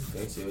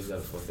Fancy always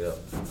gotta fuck it up.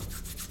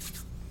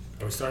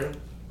 Are we starting?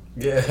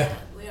 Yeah.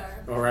 We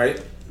are. All right.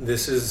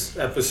 This is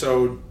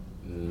episode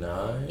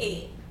 9?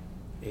 8.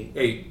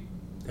 8.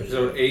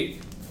 Episode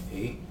 8.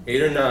 8?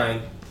 8 or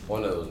 9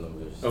 One of those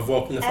numbers. of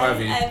Welcome to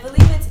 5E. I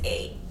believe it's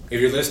 8.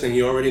 If you're listening,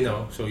 you already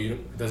know, so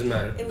it doesn't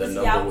matter. It The was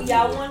number would be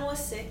Yao there. 1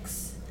 was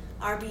 6.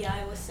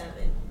 RBI was 7.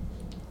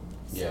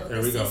 So Yeah. There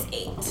we this go. is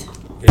 8.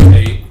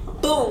 It's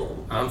 8.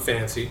 Boom. I'm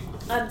Fancy.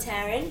 I'm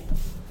Taryn.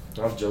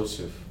 I'm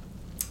Joseph,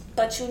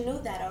 But you knew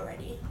that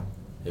already.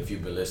 if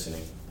you've been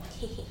listening.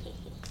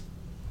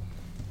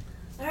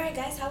 Alright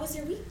guys, how was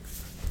your week?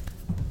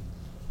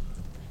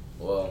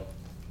 Well,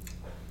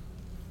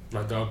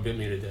 My dog bit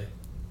me today.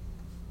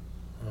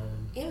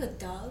 You have a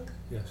dog?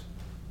 Yes.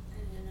 I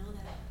didn't know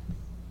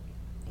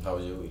that. how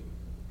was your week?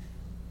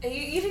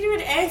 You didn't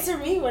even answer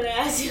me when I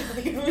asked you how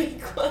your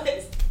week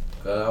was.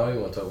 I don't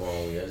even want to talk about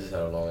my week. I just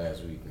had a long ass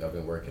week. I've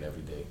been working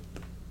every day.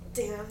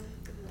 Damn,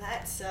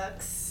 that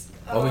sucks.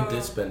 Oh,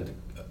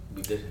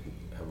 we did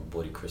have a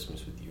bloody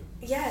Christmas with you.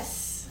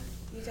 Yes.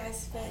 You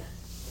guys spent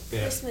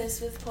Yeah.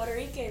 Christmas with Puerto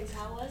Ricans.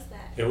 How was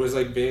that? It was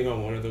like being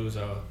on one of those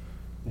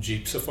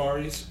Jeep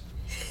safaris.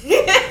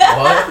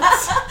 What?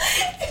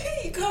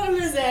 You call them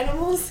as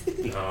animals?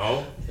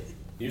 No.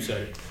 You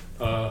said it.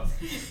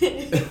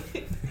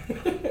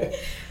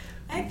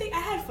 I think I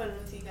had fun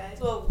with you guys.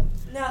 Well,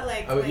 not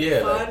like, I mean, like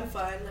yeah,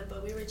 fun,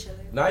 but we were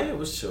chilling. Nah, yeah, it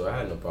was chill. I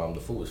had no problem.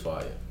 The food was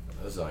fire.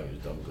 That's all. It was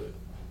dumb good.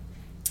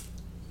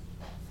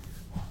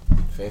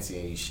 Fancy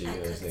ain't eat shit. You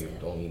know, this nigga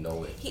don't even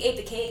know it. He ate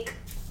the cake.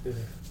 Yeah.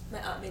 My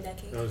aunt made that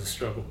cake. That was a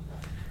struggle.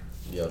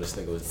 Yo, this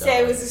nigga was Say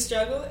dying. it was a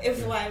struggle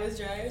if wine was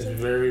dry or It's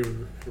something. very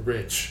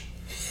rich.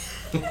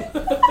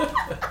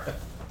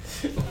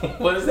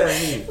 What does that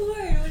mean?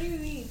 Word, what do you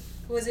mean?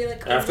 Was it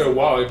like After a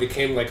while, it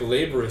became like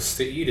laborious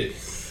to eat it.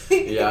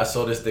 Yeah, I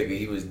saw this nigga.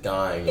 He was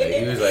dying. Like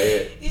he was like,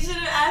 yeah. You should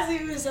have asked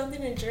him for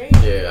something to drink.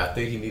 Yeah, I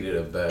think he needed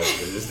a bath.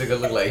 'Cause this nigga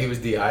looked like he was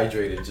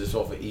dehydrated just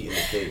off of eating the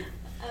cake.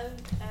 I'm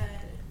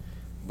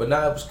But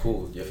nah, it was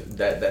cool. Yeah,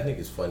 that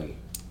nigga's funny.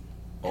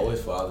 All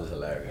his father's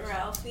hilarious.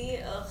 Ralphie,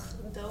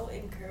 don't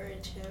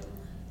encourage him.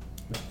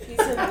 He's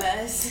a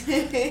mess.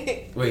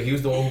 Wait, he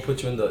was the one who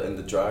put you in the dryer? In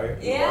the washer?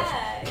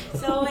 Yeah.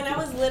 So when I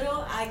was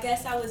little, I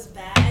guess I was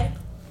bad.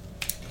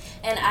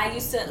 And I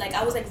used to, like,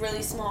 I was, like,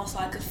 really small, so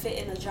I could fit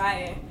in the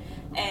dryer.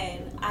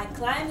 And I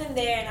climbed in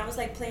there, and I was,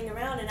 like, playing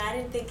around, and I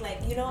didn't think,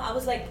 like, you know, I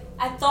was, like,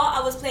 I thought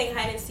I was playing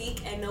hide and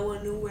seek, and no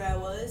one knew where I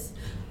was.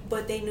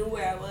 But they knew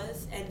where I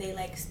was, and they,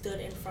 like,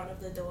 stood in front of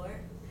the door.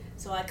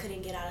 So I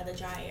couldn't get out of the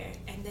dryer.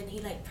 And then he,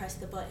 like,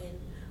 pressed the button.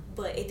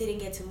 But it didn't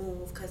get to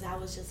move, because I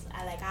was just,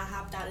 I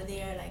hopped out of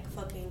there, like,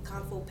 fucking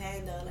Kung Fu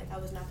Panda. Like, I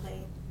was not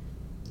playing.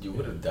 You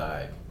would have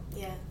died.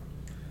 Yeah.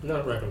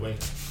 Not right away.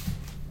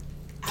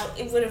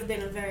 It would have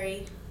been a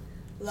very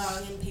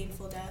long and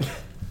painful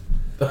death.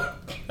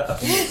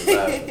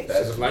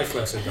 That's a life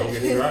lesson. Don't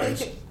get in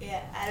dryers.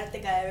 Yeah, I don't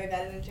think I ever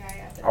got in a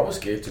dryer after that. I was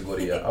scared to go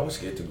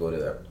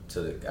to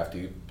after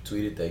you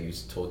tweeted that you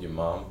told your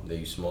mom that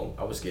you smoke.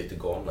 I was scared to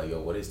go. I'm like, yo,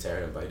 what is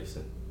Taryn inviting us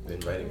to?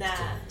 Nah,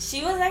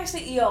 she was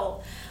actually,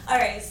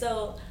 alright,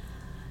 so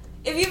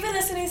if you've been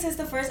listening since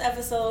the first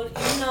episode,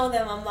 you know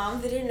that my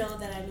mom didn't know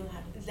that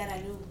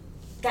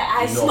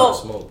I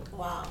smoke.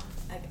 Wow.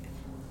 Okay.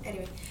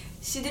 Anyway,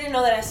 she didn't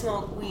know that I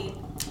smoked weed,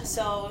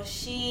 so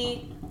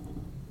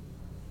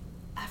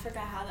I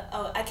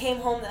forgot I came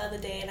home the other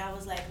day and I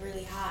was like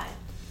really high,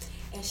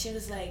 and she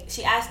was like,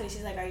 she asked me,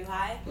 she's like, are you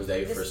high? Was that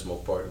your first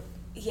smoke party?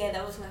 Yeah,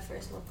 that was my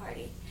first smoke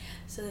party.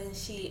 So then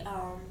she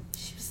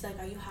was like,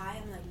 are you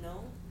high? I'm like,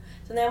 no.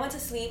 So then I went to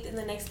sleep, and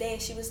the next day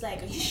she was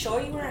like, are you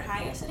sure you weren't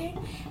high yesterday?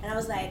 And I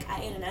was like,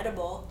 I ate an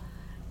edible,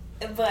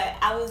 but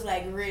I was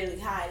like really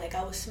high, like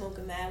I was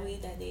smoking mad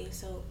weed that day.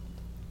 So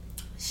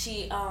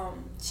she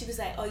was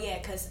like, oh yeah,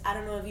 because I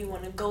don't know if you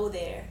want to go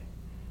there,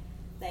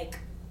 like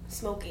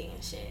smoking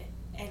and shit.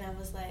 And I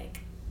was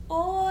like,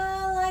 oh,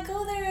 well, I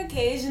go there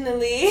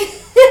occasionally.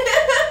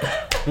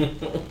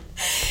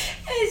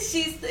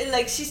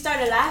 And she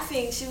started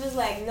laughing. She was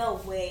like, no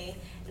way.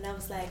 And I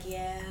was like,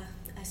 yeah,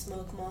 I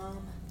smoke, Mom.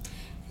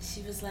 And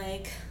she was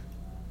like,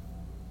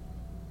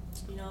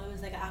 it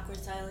was like an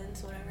awkward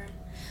silence, whatever.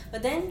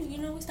 But then,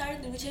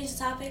 we changed the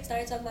topic,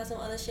 started talking about some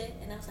other shit,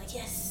 and I was like,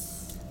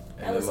 yes.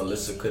 And then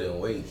Melissa couldn't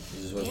wait.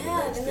 She just went to the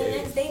next and day. the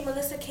next day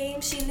Melissa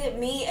came, she lit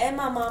me and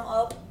my mom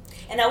up.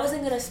 And I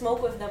wasn't gonna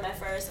smoke with them at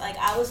first. Like,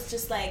 I was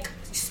just like,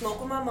 smoke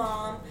with my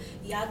mom.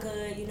 Y'all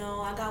good,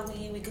 I got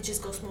weed. We could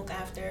just go smoke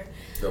after.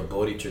 The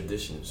Bodhi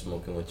tradition,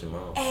 smoking with your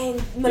mom.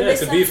 And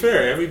Melissa. Yeah, to be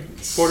fair, every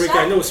Puerto Rican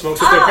I know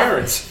smokes with their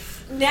parents.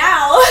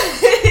 Now.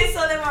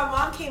 So then my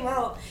mom came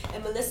out,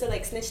 and Melissa,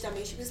 like, snitched on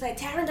me. She was like,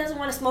 Taryn doesn't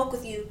want to smoke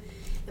with you.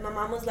 And my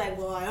mom was like,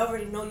 well, I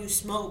already know you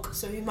smoke,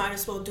 so you might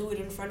as well do it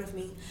in front of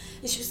me.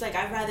 And she was like,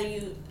 I'd rather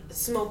you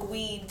smoke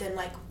weed than,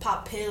 like,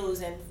 pop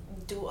pills and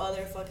do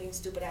other fucking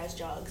stupid-ass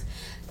drugs.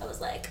 So I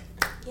was like,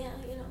 yeah,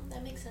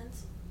 that makes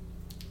sense.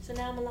 So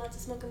now I'm allowed to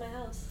smoke in my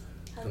house.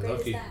 How great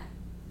Lucky. is that?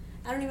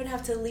 I don't even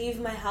have to leave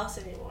my house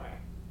anymore.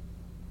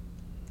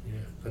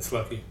 Yeah. That's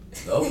lucky.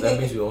 Nope, that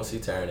means we won't see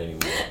Taryn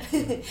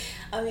anymore.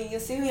 I mean, you'll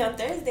see me on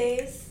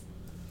Thursdays.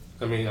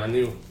 I mean, I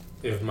knew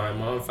if my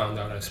mom found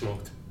out I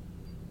smoked,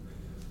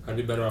 I'd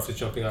be better off just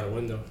jumping out a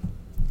window.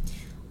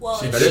 Well,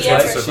 She if did, she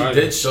ever, she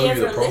did show she you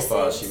the ever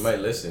profile. listens. She might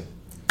listen.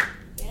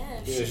 Yeah,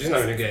 Yeah, she's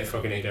not gonna get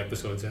fucking 8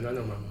 episodes in. I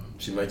know my mom.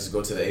 She might just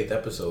go to the 8th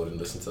episode and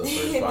listen to the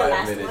first The 5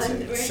 last minutes one,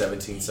 and right?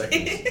 17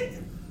 seconds.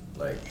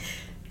 Like,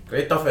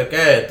 Christopher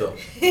Quieto.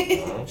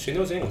 She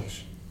knows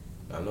English.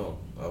 I know.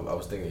 I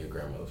was thinking of your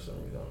grandmother for some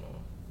reason. I don't know.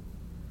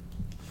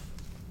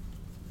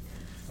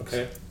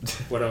 Okay.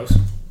 What else?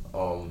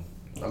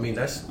 I mean,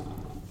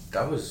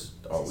 that was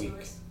our week.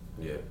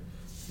 Yeah.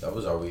 That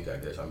was our week, I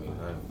guess. I mean,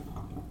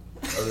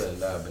 other than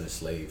that, I've been a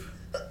slave.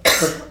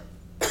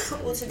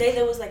 Well, today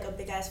there was like a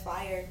big ass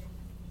fire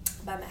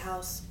by my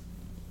house.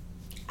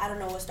 I don't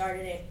know what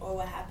started it or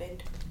what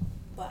happened,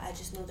 but I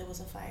just know there was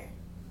a fire.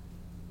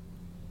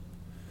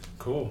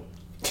 Cool.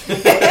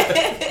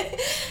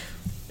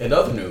 In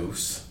other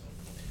news,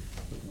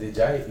 did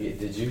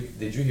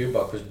you hear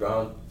about Chris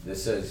Brown? That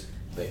says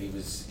that he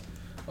was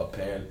a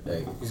parent.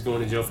 Like, He's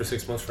going to jail for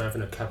 6 months for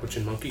having a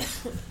capuchin monkey.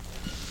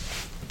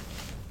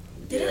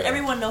 Didn't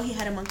everyone know he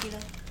had a monkey though?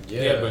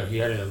 Yeah, but he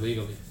had it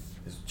illegally.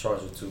 He's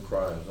charged with 2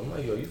 crimes. I'm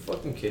like, yo, you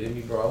fucking kidding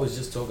me, bro? I was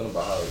just talking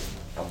about how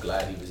I'm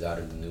glad he was out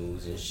of the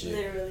news and shit.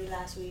 Literally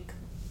last week.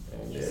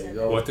 And He there you said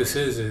go. What this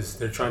is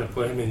they're trying to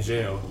put him in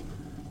jail,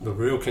 the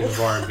real king of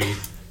R&B,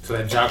 so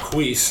that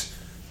Jacquees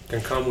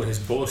can come with his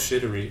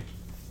bullshittery.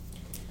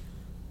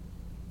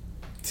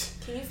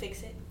 Can you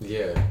fix it?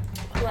 Yeah.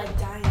 I'm like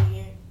dying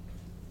here.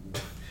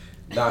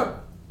 Nah,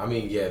 I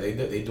mean, yeah,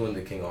 they doing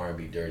the King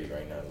R&B dirty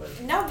right now.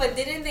 Like, No, but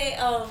didn't they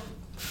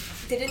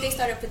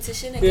start a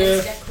petition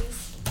against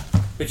Jacquees?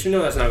 But you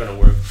know that's not gonna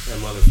work, that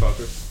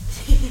motherfucker.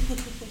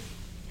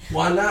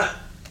 why not?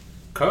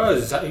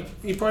 Cause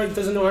he probably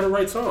doesn't know how to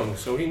write songs,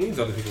 so he needs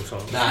other people's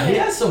songs. Nah, he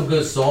has some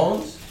good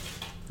songs.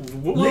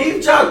 What?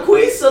 Leave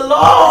Jacquees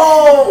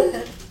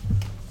alone!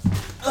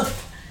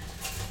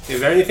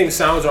 If anything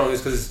sounds wrong,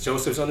 it's because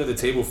Joseph's under the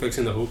table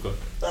fixing the hookah.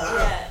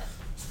 Yeah.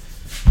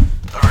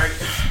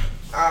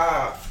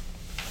 Alright.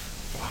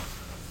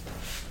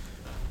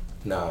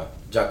 Nah,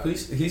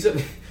 Jacquees,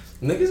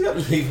 niggas gotta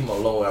leave him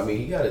alone. I mean,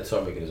 he gotta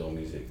start making his own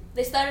music.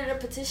 They started a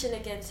petition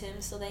against him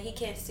so that he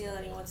can't steal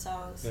anyone's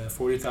songs. Yeah,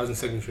 40,000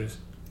 signatures.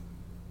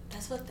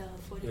 That's what the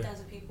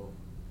 40,000 people.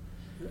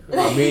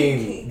 I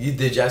mean,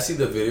 did y'all see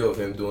the video of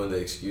him doing the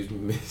excuse me,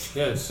 miss?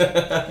 Yes. No,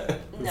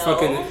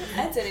 fucking-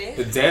 I didn't.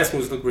 The dance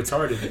moves look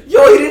retarded.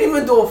 Yo, he didn't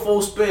even do a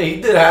full spin.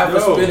 He did half a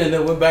Yo. spin and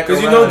then went back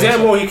Because around. you know and damn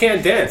shit. well he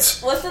can't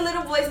dance. What's the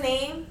little boy's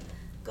name?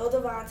 Go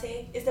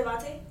Devontae. Is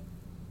Devontae?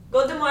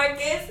 Go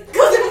DeMarcus.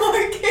 Go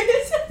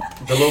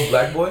DeMarcus. The little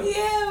black boy?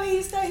 Yeah, when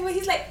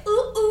he's like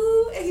ooh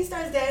ooh and he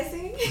starts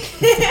dancing.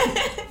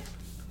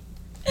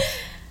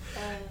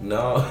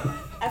 No.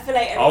 I feel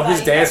like All his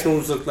everybody- dance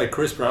moves look like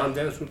Chris Brown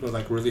dance moves, but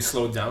like really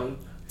slowed down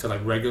to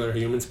like regular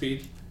human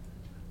speed.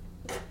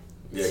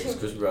 Yeah, because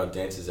Chris Brown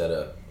dances at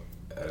a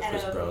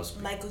Chris Brown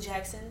speed. Michael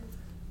Jackson.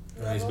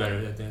 He's level?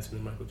 better at dancing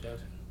than Michael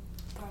Jackson.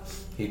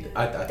 Probably.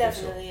 I think so.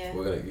 Definitely, yeah.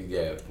 We're gonna,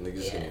 niggas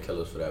is Yeah. gonna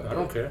kill us for that. I but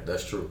don't care.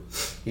 That's true.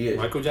 He is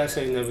Michael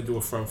Jackson ain't never do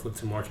a front flip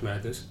to March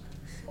Madness.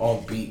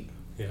 on beat.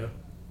 Yeah.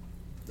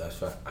 That's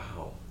fact.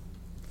 Ow.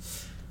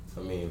 I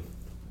mean,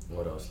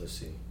 what else? Let's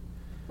see.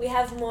 We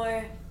have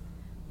more.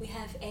 We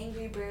have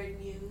Angry Bird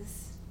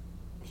news.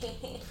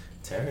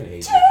 Taryn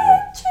hates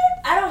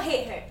I don't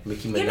hate her.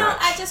 Nicki Minaj. You know,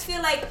 I just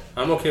feel like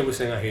I'm okay with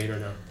saying I hate her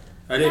now.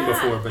 I didn't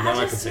before, but now I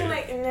can just say feel it.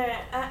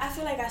 like, I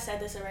feel like I said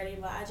this already,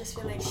 but I just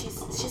feel like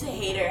she's a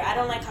hater. I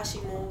don't like how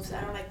she moves.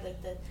 I don't like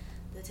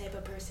the type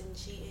of person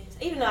she is.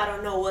 Even though I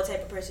don't know what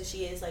type of person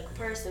she is, like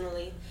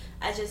personally,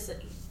 I just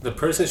The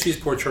person she's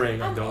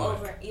portraying, I I'm don't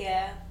over. like.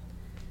 Yeah,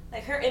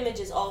 like her image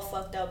is all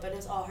fucked up, and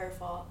it's all her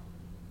fault.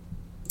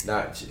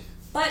 Not.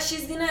 But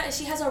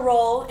she has a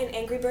role in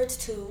Angry Birds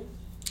 2,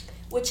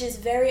 which is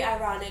very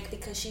ironic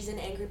because she's an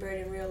Angry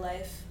Bird in real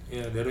life.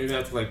 Yeah, they don't even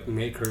have to like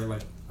make her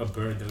like a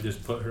bird. They'll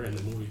just put her in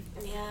the movie.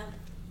 Yeah.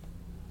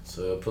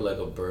 So put like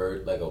a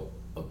bird, like a.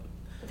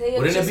 They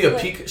Wouldn't it just be a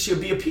put- peacock? She'll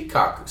be a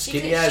peacock, She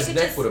skinny could- ass she could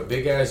neck just- with a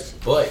big ass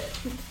butt.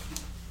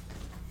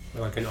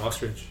 Or like an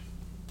ostrich.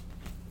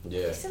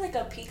 Yeah. Is it like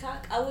a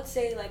peacock? I would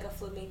say like a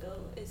flamingo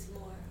is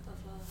more of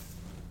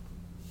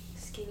a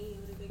skinny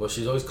with a big. Well,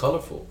 she's always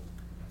colorful.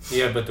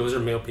 Yeah, but those are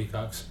male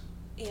peacocks.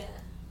 Yeah.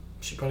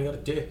 She probably got a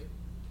dick.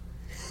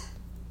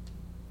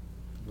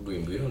 We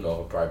don't know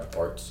her private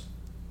parts.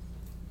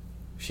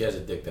 If she has a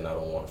dick, then I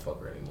don't want to fuck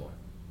her anymore.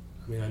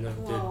 I mean, I never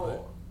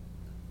Whoa.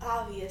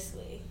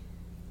 Obviously.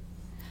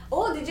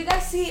 Oh, did you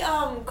guys see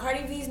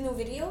Cardi B's new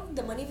video,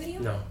 the money video?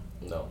 did, but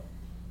no. No.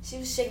 She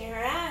was shaking her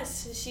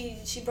ass.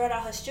 She brought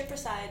out her stripper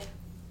side.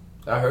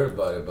 I heard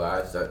about it,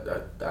 but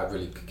I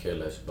really could care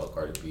less about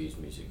Cardi B's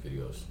music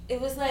videos. It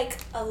was like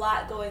a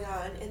lot going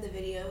on in the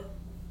video,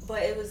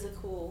 but it was a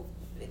cool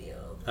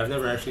video. I've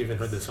never actually even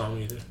heard the song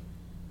either.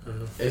 I don't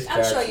know. It's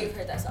I'm sure catchy. you've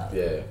heard that song.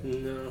 Yeah.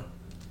 No.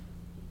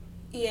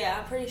 Yeah,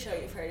 I'm pretty sure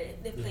you've heard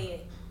it. They play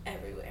it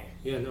everywhere.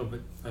 Yeah, no, but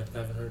I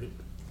haven't heard it.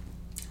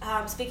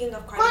 Speaking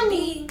of Cardi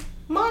B.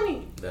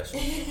 Money. That's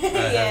what. I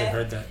haven't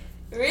heard that.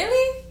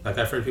 Really? Like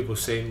I've heard people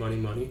say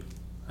money.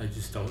 I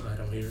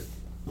don't hear it.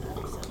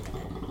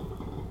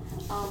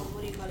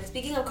 What do you call it?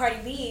 Speaking of Cardi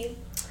B,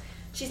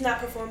 she's not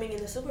performing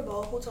in the Super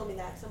Bowl. Who told me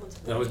that? Someone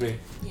told me. That was me.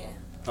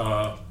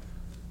 Yeah.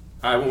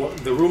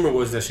 The rumor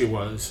was that she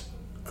was,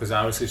 because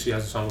obviously she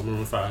has a song with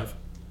Maroon 5.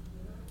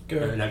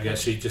 Good. And I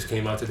guess she just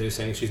came out today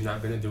saying she's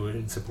not going to do it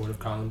in support of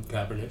Colin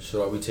Kaepernick.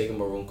 So are we taking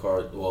Maroon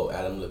card? Well,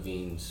 Adam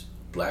Levine's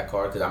black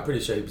card, because I'm pretty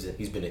sure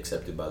he's been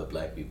accepted by the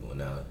black people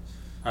now.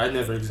 I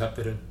never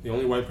accepted him. The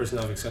only white person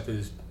I've accepted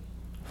is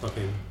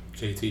fucking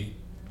JT.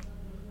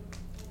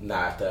 Nah,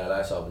 after that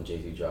last album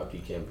JT dropped, he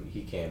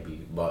can't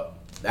be. But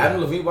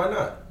Adam Levine, why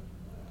not?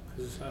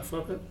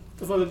 What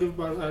the fuck I do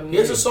about Adam Levine? He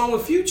has a song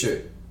with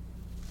Future.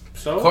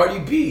 So? Cardi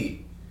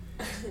B.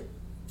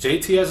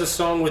 JT has a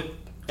song with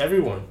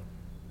everyone.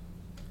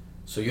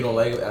 So you don't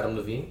like Adam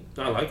Levine?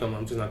 I like him.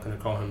 I'm just not going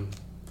to call him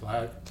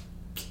black.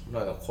 I'm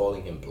not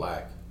calling him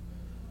black.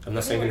 I'm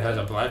not saying he has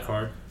a black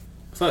card.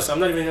 Plus, I'm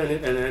not even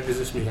in a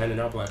position to be handing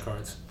out black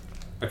cards.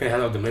 I can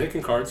hand out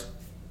Dominican cards.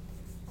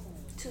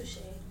 Touche.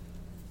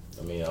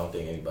 I mean, I don't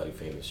think anybody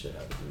famous should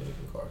have a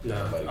Dominican card.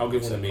 Nah, I'll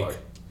give one to Meek. Card.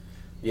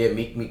 Yeah,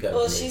 Meek got a Dominican.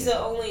 Well, she's the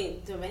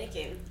only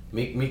Dominican.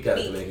 Meek got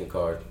a Dominican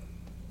card.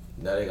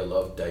 That nigga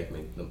love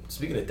Dykeman.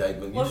 Speaking of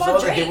Dykeman, What you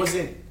about saw that Drake? it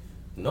wasn't.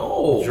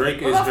 No.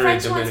 Drake What is about very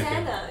French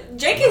Dominican. Montana?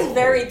 Drake is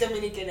very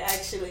Dominican,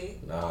 actually.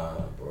 Nah,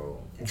 bro.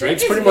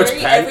 Drake's Drake pretty is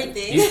much very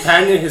everything. he's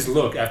patented his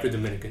look after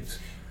Dominicans.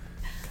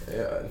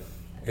 Yeah.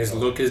 His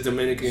look is He's a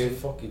Dominican.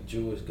 fucking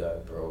Jewish guy,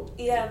 bro.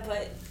 Yeah,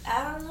 but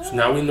I don't know. So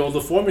now we know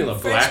the formula.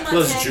 French Black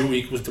plus Montana. Jew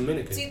equals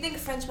Dominican. Do you think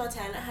French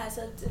Montana has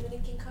a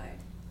Dominican card?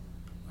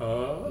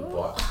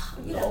 What?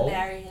 I'm gonna No.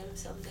 marry him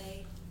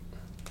someday.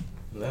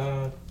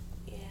 Nah.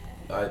 Yeah.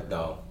 I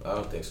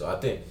don't think so. I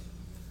think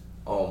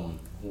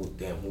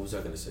who was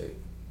I gonna say?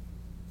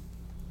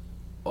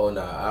 Oh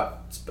nah,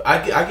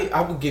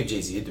 I would give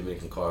Jay-Z a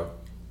Dominican card.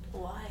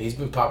 Why? He's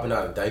been popping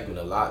out of Dykeman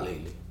a lot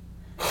lately.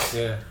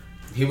 Yeah.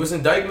 He was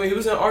in Dykeman, he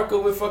was in Arca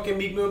with fucking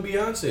Meek Mill and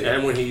Beyonce.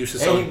 And when he used to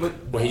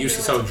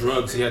sell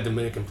drugs, he had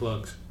Dominican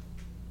plugs.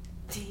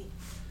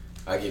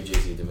 I give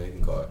Jay-Z a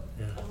Dominican card.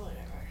 Yeah. Oh,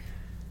 whatever.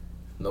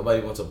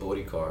 Nobody wants a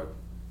booty card.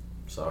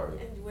 Sorry.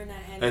 And we're not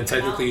handing And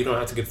technically, you don't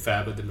have to give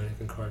Fab a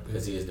Dominican card.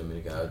 Because he is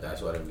Dominican.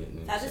 That's what I'm getting.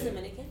 Fab is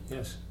Dominican?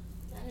 Yes.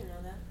 I didn't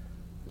know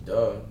that.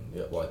 Duh.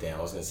 Yeah, well, damn,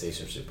 I was going to say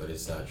some shit, but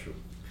it's not true.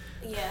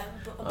 Yeah,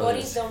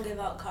 bodies don't give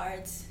out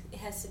cards. It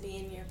has to be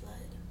in your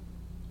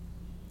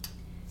blood.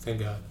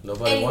 Thank God.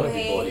 Nobody want to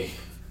be body.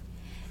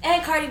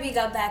 And Cardi B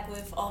got back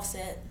with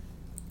Offset,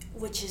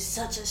 which is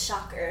such a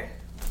shocker.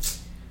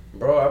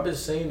 Bro, I've been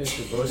saying this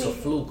shit, bro. It's a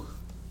fluke.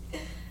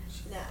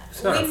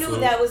 Nah, we knew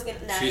that was gonna.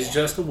 Nah, She's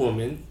just a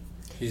woman.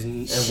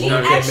 And She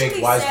women can't actually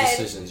make wise said,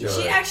 decisions.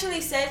 She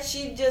actually said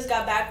she just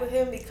got back with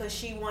him because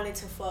she wanted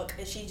to fuck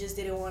and she just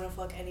didn't want to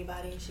fuck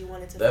anybody. She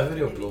wanted to. That fuck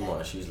video maybe blew that.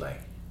 my. She's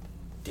like,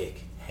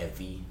 dick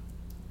heavy.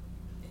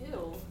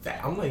 Ew.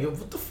 Fat. I'm like, yo,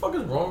 what the fuck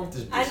is wrong with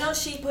this bitch? I know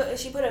she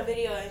put a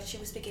video and she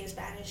was speaking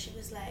Spanish. She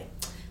was like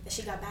that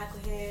she got back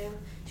with him.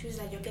 She was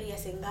like, yo quería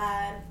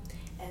cingar,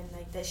 and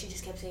like that she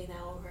just kept saying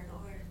that over and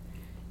over.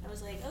 I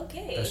was like,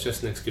 okay. That's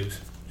just an excuse.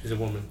 She's a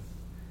woman.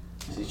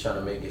 She's trying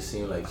to make it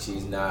seem like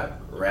she's not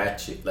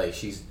ratchet. Like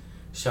she's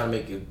trying to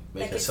make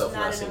like herself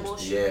not it's not seem. an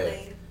emotional Yeah,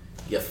 thing.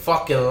 you're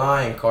fucking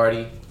lying,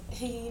 Cardi.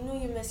 You know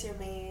you miss your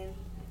man.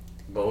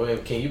 But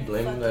wait, can you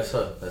blame him? That's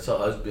her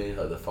husband,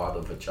 the father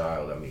of her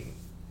child. I mean,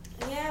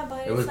 Yeah,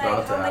 but It was it's bound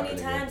like to how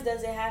many happen times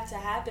does it have to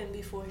happen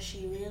before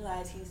she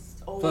realizes he's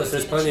always Plus,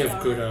 there's gonna plenty cheat of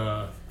on good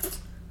her?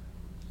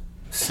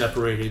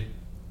 separated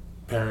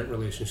parent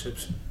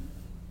relationships.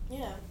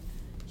 Yeah,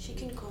 she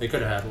can cook. They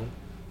could have had one.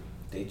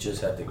 they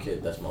just had the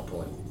kid. That's my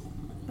point.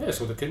 Yeah,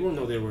 so the kid won't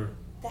know they were.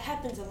 That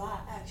happens a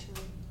lot,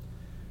 actually.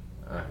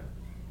 Alright.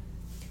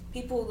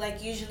 People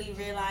like usually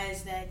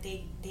realize that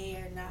they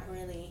are not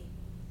really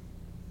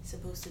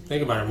supposed to be.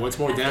 Think about it. What's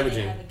more after they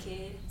damaging? have a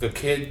kid. The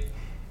kid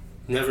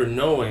never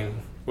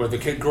knowing, or the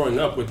kid growing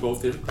up with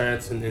both his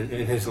parents in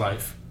his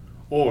life,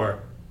 or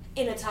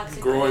In a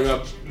toxic growing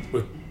up relationship.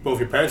 with both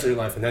your parents in your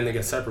life and then they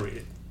get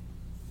separated.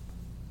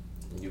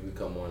 You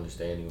become more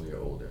understanding when you're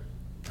older.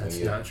 That's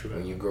when not true.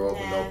 When you grow up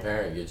with no Nah.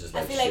 parent, you're just I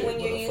like, feel like shit, when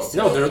you're used motherfucker. to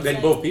No, it's they'd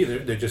like- both be there.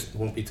 They just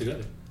won't be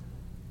together.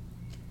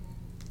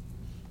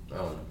 I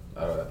don't know.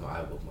 I don't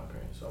have both my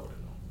parents, so I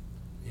wouldn't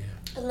know.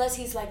 Yeah. Unless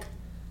he's like,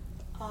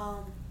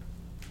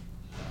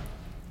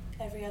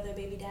 every other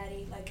baby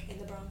daddy, like in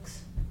the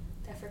Bronx,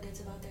 that forgets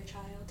about their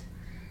child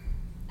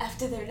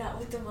after they're not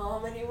with the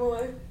mom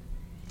anymore.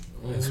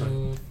 That's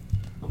right.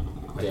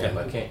 Like Damn,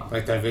 that, I can't.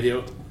 Like that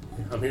video.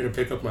 I'm here to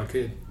pick up my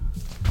kid.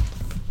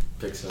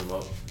 Picks him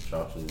up,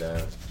 drops him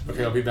down.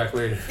 Okay, I'll be back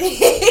later.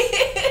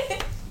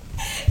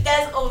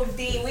 That's OD.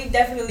 We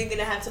definitely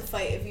gonna have to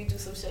fight if you do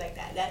some shit like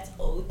that. That's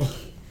OD.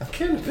 I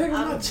can't pick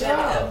up my I'm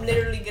child.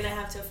 literally gonna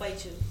have to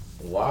fight you.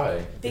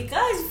 Why?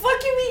 Because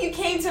fuck you mean you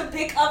came to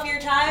pick up your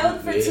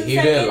child for 2 he seconds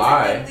didn't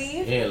lie. and then He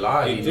leave? didn't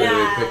lie. He He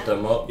literally did. picked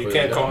him up. You put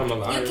can't him call down. him a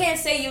liar. You can't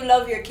say you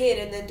love your kid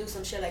and then do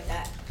some shit like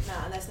that.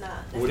 Nah, that's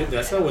not.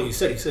 That's not what you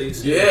said. He said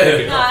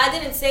Yeah. No, I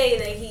didn't say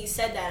that he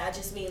said that. I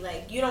just mean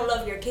like you don't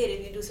love your kid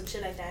if you do some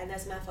shit like that, and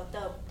that's not fucked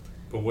up.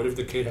 But what if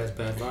the kid has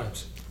bad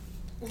vibes?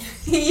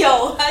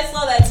 Yo, I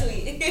saw that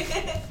tweet.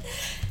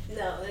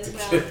 No, it's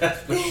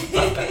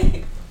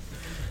not.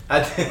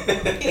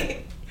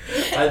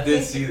 I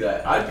did see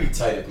that. I'd be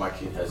tight if my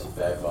kid has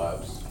bad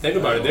vibes. Think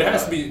about it. There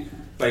has to be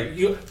like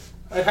you.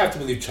 I have to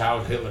believe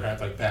Child Hitler had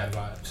like bad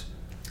vibes.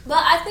 But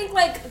I think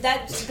like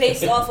that's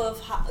based off of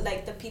how,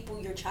 like the people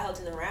your child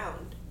is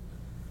around.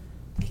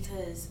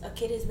 Because a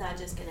kid is not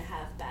just gonna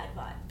have bad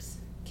vibes.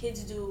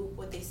 Kids do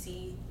what they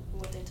see,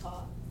 what they're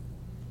taught.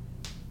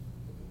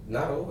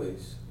 Not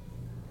always.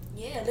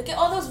 Yeah, look at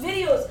all those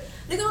videos.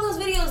 Look at all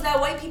those videos that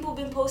white people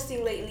been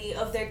posting lately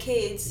of their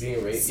kids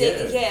Being raped.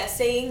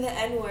 saying the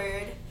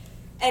N-word.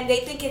 And they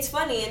think it's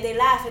funny, and they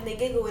laugh, and they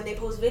giggle, and they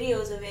post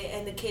videos of it,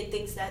 and the kid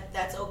thinks that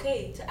that's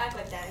okay to act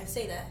like that and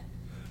say that.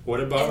 What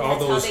about and all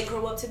that's those? how they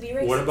grow up to be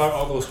racist. What about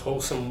all those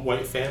wholesome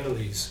white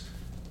families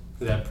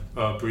that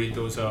breed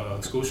those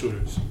school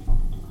shooters?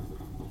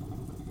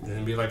 And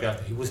then be like,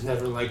 after he was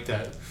never like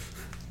that.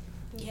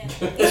 Yeah.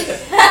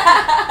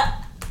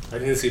 I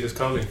didn't see this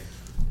coming.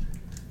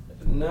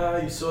 Nah,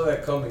 you saw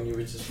that coming. You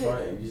were just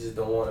fronting. You just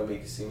don't want to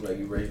make it seem like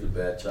you raised a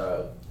bad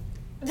child.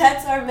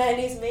 That's our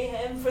mayonnaise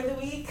mayhem for the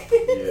week.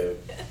 Yeah,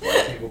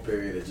 white people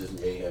period are just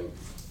mayhem.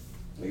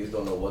 Niggas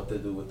don't know what to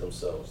do with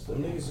themselves.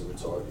 Them niggas are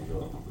retarded,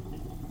 yo.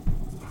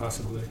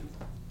 Possibly.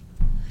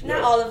 Not Yeah.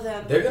 all of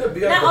them. They're gonna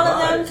be Not our all of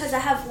them, demise. because I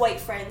have white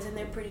friends and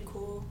they're pretty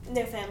cool. And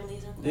their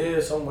families are cool.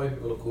 Yeah, some white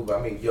people are cool, but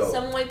I mean, yo,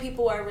 Some white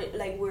people are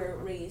were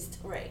raised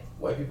right.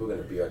 white people are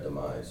gonna be our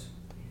demise.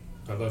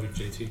 I love you,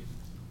 JT.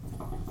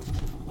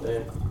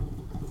 Man,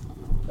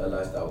 that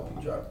last album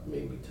he dropped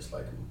made me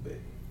dislike him a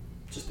bit,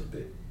 just a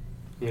bit.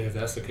 I mean, if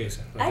that's the case,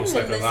 I I didn't just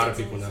like even a lot listen of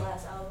to people his now.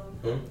 last album.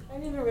 Hmm? I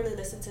didn't even really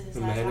listen to his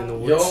The last Man in the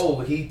album. Woods. Yo,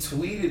 he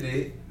tweeted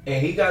it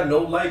and he got no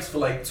likes for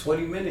like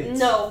 20 minutes.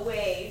 No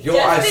way. Yo,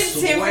 I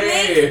Justin swear.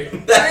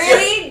 Timberlake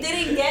really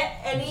didn't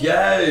get any.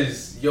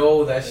 Yes,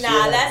 yo, that shit Nah,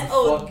 had that's me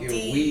OD. fucking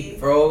weak,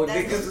 bro. That's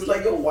Niggas is OD.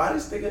 like, yo, why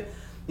this nigga?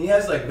 He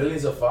has like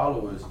millions of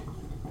followers,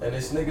 and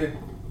this nigga,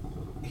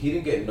 he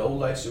didn't get no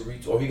likes or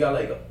retweets, or he got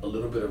like a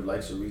little bit of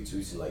likes or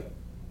retweets in like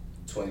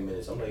 20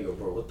 minutes. I'm like, yo,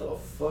 bro, what the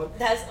fuck?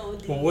 That's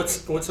OD. Well,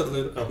 what's a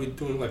little? Are we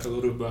doing like a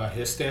little by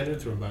his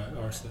standards or by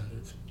our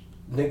standards?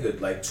 Nigga,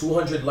 like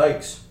 200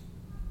 likes.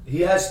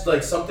 He has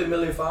like something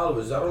million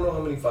followers. I don't know how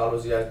many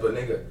followers he has, but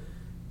nigga,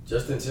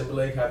 Justin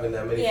Timberlake having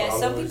that many Yeah,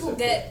 followers. some people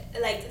get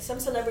like some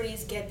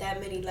celebrities get that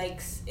many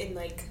likes in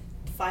like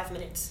 5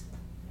 minutes.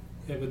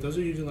 Yeah, but those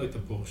are usually like the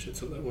bullshit.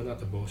 So well, not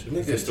the bullshit.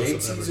 Nigga, they're still JT's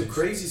a celebrities.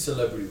 crazy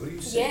celebrity. What are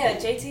you saying? Yeah,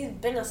 JT's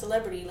been a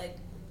celebrity like.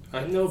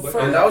 I know, but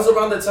And that was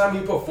around the time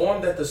he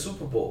performed at the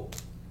Super Bowl.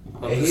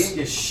 on And he the, didn't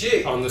get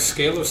shit. on the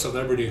scale of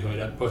celebrityhood,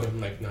 I'd put him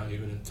like not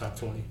even in the top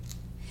 20.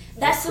 That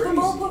That's Super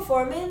Bowl crazy.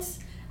 performance,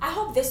 I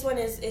hope this one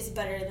is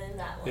better than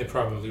that one. It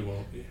probably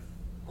won't be.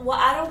 Well,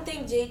 I don't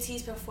think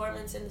JT's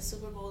performance in the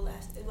Super Bowl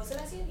was it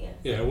last year? Yeah.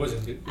 Yeah, it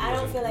wasn't. It I don't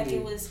wasn't- feel like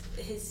it was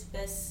his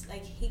best.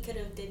 Like he could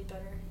have did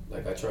better.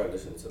 Like I tried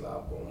listening to the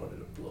album, I wanted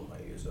to blow my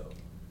ears out.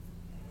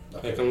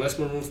 Like unless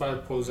Maroon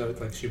 5 pulls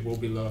out like She Will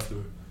Be Loved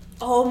or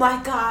Oh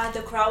my God,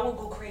 the crowd will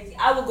go crazy.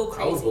 I will go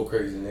crazy. I would go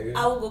crazy, nigga.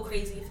 I will go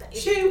crazy if that. If,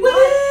 She What?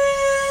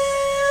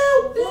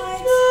 will.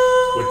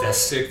 What? with that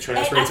sick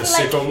transfer I into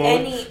feel sicko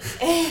mode.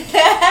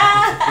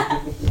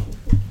 I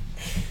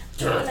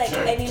feel like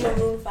any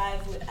Maroon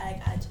 5 would.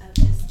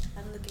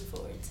 I'm looking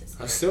forward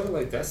to. I still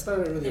like that's not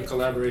really a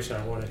collaboration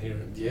I want to hear.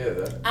 Yeah,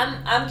 that.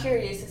 I'm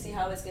curious to see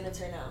how it's gonna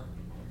turn out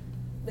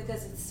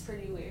because it's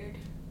pretty weird.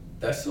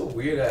 That's a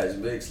weird ass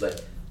mix. Like,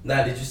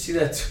 nah, did you see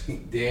that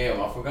tweet?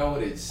 Damn, I forgot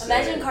what it said.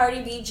 Imagine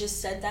Cardi B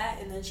just said that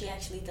and then she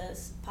actually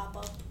does pop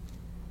up.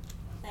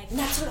 Like,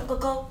 not too long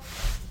ago.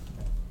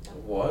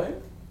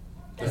 What?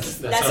 That's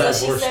That's how what her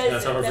she verse- says.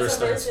 that's how her verse verse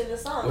starts. in the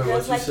song. Wait, Girls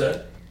what you like said?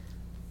 it.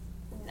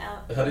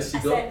 No. How did she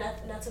I go?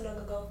 said not too long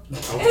ago. I'm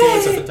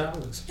thinking it's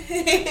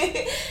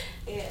 $1,000.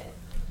 Yeah.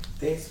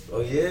 Thanks.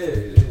 Oh yeah,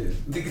 it is.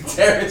 Nigga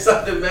Terrence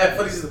something mad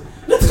funny. She's like,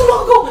 let's go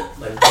on, go.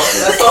 Like what?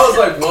 That's all. I was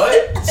like,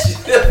 what? She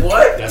said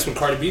what? That's what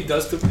Cardi B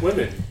does to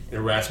women.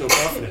 Irrational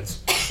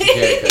confidence.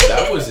 Yeah, cause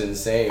that was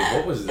insane.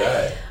 What was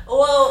that?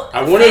 Well,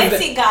 I wonder if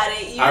Fancy got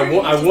it.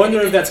 I wonder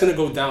if that's gonna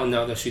go down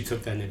now that she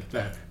took that nigga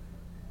back.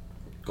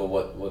 Go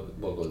what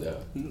go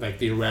down? Like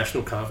the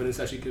irrational confidence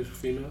that she gives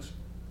females.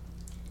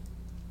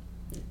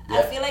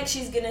 I feel like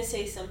she's gonna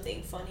say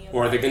something funny.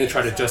 Or are they about gonna it,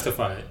 try to so-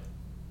 justify it?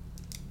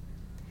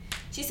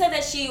 She said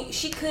that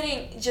she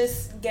couldn't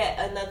just get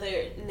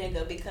another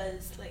nigga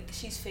because like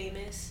she's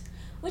famous,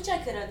 which I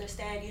could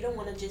understand. You don't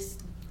want to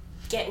just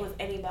get with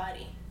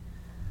anybody,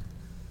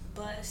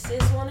 but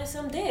sis wanted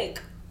some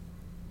dick.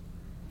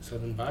 So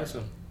then buy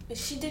some.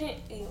 She didn't.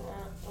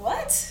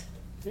 What?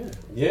 Yeah.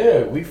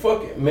 Yeah, we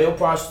fucking male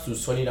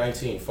prostitutes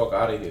 2019. Fuck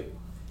out of here.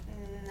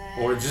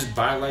 Nah. Or just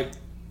buy like.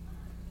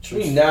 I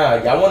mean, nah,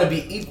 y'all want to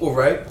be equal,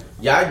 right?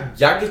 Y'all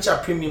get your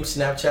premium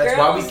Snapchats.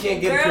 Why we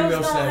can't get girls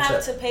premium don't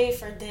have Snapchat? to pay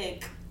for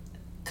dick,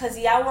 Cause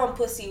y'all want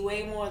pussy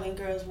way more than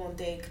girls want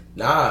dick.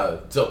 Nah,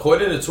 so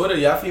according to Twitter,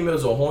 y'all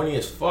females are horny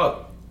as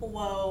fuck.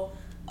 Well,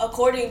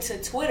 according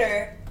to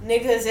Twitter,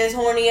 niggas is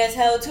horny as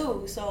hell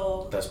too.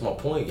 So that's my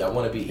point. Y'all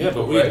want to be Yeah,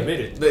 equal, but we right?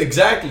 admit it.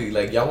 Exactly.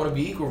 Like y'all want to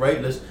be equal,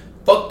 right? Let's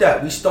fuck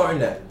that. We starting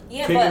that.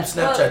 yeah, Premium but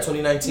Snapchat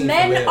 2019.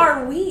 men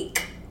are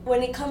weak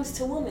when it comes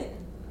to women.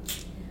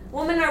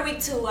 Women are weak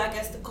too. I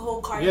guess the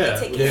whole Cardi B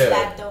taking it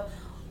back though.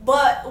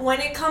 But when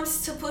it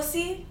comes to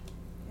pussy,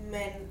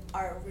 men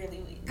are really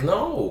weak.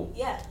 No.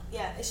 Yeah,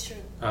 it's true.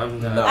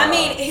 I'm not. Nah. I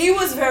mean, he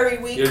was very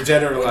weak. You're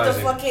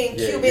generalizing. With the fucking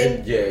Yeah,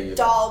 Cuban yeah.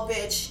 doll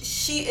bitch.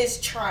 She is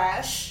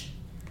trash.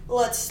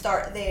 Let's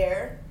start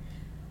there.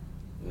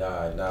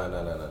 Nah.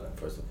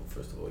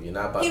 First of all, you're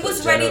not about He to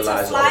was ready to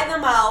generalize fly all-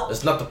 them out.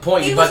 That's not the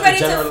point. He You're was about ready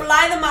to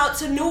fly them out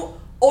to New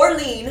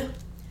Orleans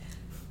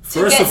to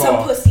First get of some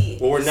all, pussy.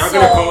 well, we're not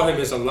going to call him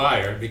as a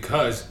liar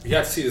because you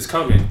have to see this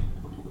coming.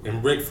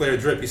 And Ric Flair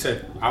drip, he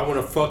said, "I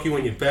want to fuck you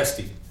and your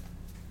bestie."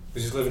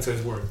 He's just living to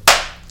his word.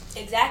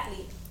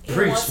 Exactly. He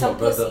Preach, wants some my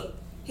brother. pussy.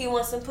 He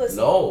wants some pussy.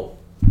 No.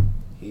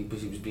 He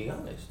was being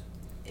honest.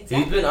 Exactly.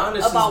 He's been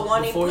honest about since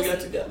wanting before pussy, we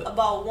got together.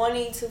 About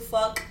wanting to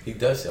fuck. He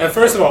does. And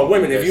first of all,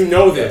 women, if you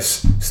know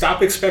this,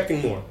 stop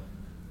expecting more.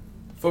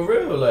 For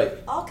real,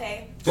 like,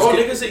 Okay. bro, Just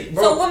niggas say,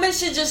 bro. So women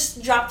should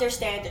just drop their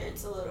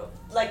standards a little.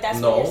 Like that's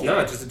No. what you're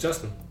Nah, just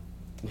adjust them.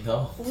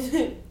 No.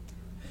 saying.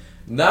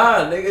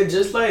 Nah, nigga,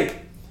 just like,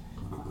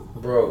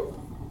 bro.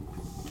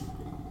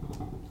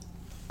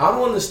 I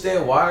don't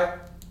understand why.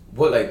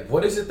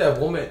 What is it that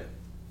women?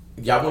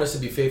 Y'all want us to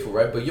be faithful,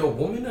 right? But yo,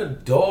 women are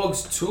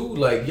dogs too.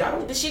 Like, y'all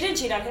don't. She didn't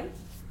cheat on him,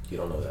 You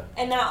don't know that.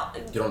 and now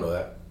You don't know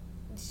that.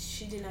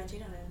 she did not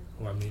cheat on him.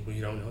 Well, I mean, we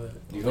don't know that.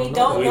 You We know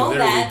don't We know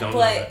literally that, don't know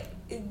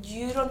but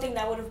you don't think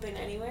that would have been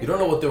anywhere? You don't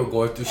know what they were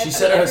going through. She I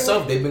said mean, it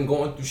herself. everyone- They've been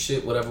going through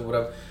shit,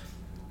 whatever.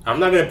 I'm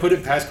not going to put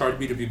it past Cardi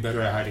B to be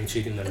better at hiding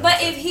cheating than But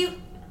us. if he,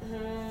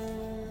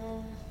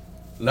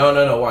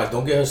 No. Why?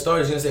 Don't get her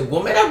started. She's gonna say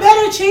women are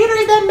better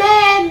cheaters than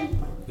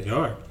men. They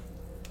are.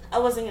 I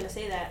wasn't gonna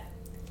say that.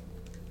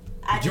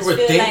 I You just were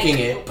feel thinking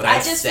like, it, but I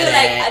just said feel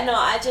like it.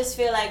 I just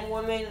feel like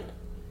women,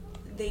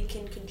 they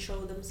can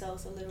control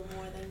themselves a little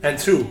more than. And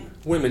two,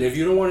 women, if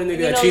you don't want a nigga You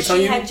that know, cheats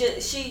on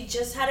you, she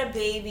just had a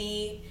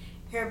baby.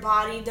 Her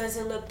body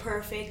doesn't look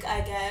perfect,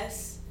 I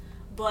guess,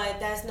 but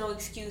that's no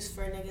excuse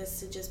for niggas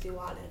to just be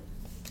wildin'.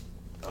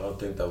 I don't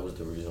think that was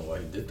the reason why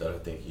he did that. I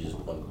think he just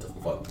wanted to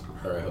fuck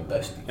her and her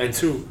bestie. and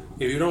two,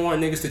 if you don't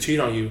want niggas to cheat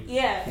on you,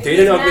 Yeah, date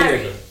he's an ugly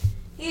married. nigga.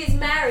 He's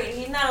married.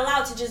 He's not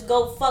allowed to just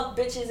go fuck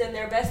bitches and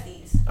their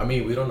besties. I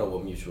mean, we don't know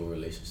what mutual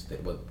relations they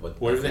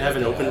What if they have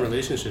an open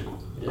relationship?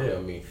 Yeah,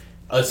 I mean,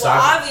 Well,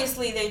 aside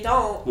obviously they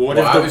don't. What Well,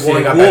 if obviously the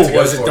they one got back rule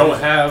together was for a don't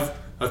reason. have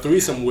a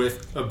threesome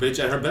with a bitch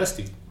and her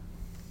bestie?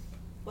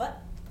 What?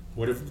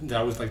 What if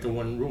that was like the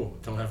one rule?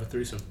 Don't have a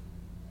threesome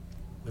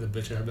with a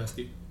bitch and her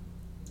bestie?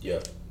 yeah.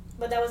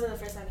 But that wasn't the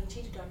first time he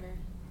cheated on her.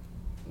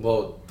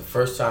 Well, the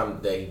first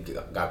time that he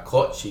got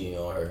caught cheating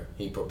on her,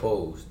 he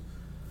proposed.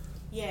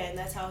 Yeah, and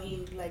that's how he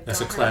like That's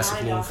got a her classic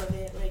mind move. off of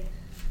it. Like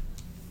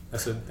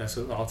That's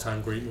an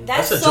all-time great move.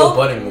 that's That's a so, Joe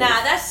Budden move.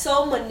 Nah, that's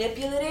so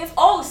manipulative.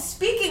 Oh,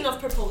 speaking of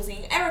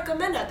proposing, Erica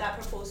Mena got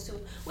proposed to,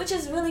 which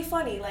is really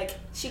funny. Like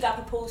she got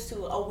proposed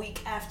to a week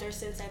after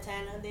Sin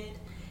Santana did,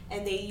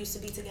 and they used to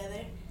be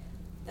together.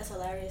 That's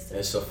hilarious.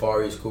 And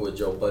Safari's cool with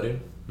Joe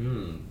Budden.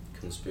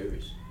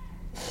 Conspiracy.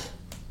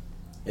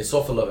 It's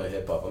all for love and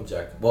hip hop. I'm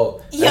Jack.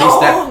 Well,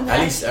 at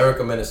least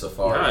Erica Mena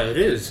Safari. Nah, it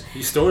is.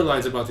 These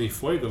storylines about the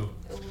fuego.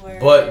 Word.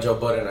 But Joe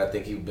Budden, I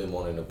think he's been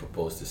wanting to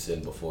propose to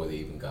Sin before they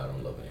even got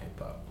on Love and Hip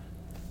Hop.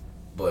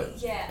 But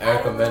Yeah, I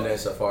Erica don't know. Mena and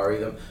Safari,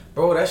 them,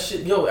 bro, that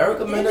shit, yo, Erica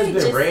Didn't Mena's they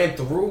been just- ran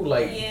through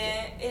like.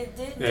 Yeah, it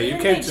did. Yeah, you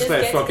didn't can't they just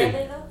let get fucking.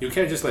 together, though? You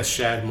can't just let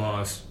Shad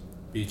Moss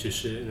beat your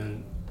shit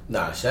and.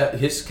 Nah,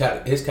 his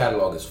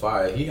catalog is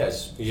fire. He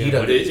has. Yeah, he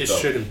done but did it his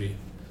stuff. shouldn't be.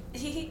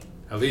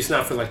 At least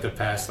not for like the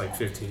past like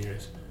 15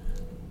 years.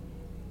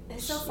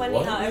 It's so funny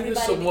What? how Nigga,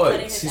 everybody so be what?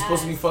 cutting He's his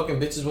supposed to be ass. fucking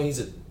bitches when he's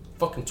a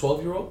fucking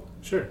 12-year-old?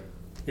 Sure,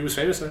 he was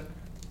famous then.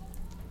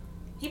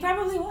 He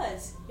probably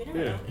was. You never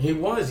Yeah. know. He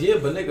was, yeah,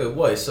 but nigga,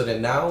 what? So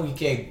then now he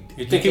can't.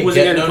 You think he can't wasn't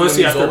get getting none when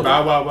pussy he's after older?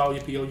 Bow Wow Wow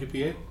Yippee Yo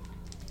Yippee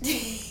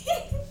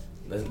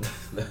That's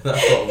not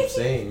what I'm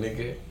saying,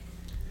 nigga.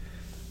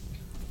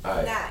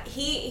 Alright. Nah,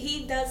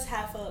 he does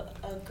have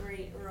a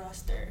great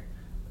roster.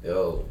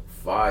 Yo,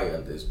 fire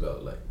on this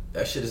belt. Like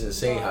that shit is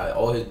insane. How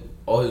all his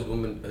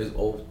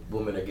old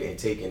women are getting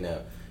taken now.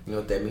 You know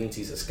what that means?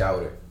 He's a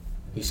scouter.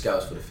 He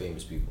scouts for the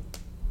famous people.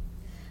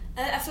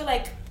 I feel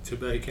like Too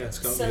bad he can't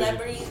scout music.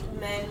 celebrity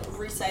men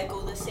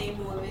recycle the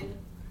same women.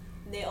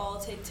 They all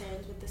take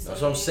turns with the same.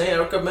 That's what I'm saying.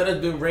 Erica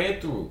Mena's been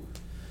ran through.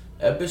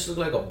 That bitch look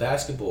like a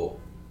basketball.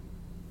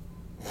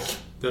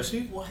 Does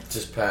she? What?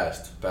 Just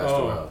passed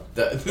Oh. around.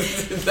 That,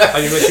 Oh,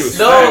 you meant she was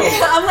no.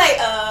 fat. I'm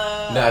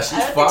like, Nah, she's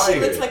I don't think she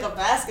fire. looks like a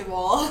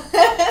basketball.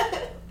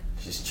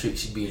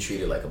 She's being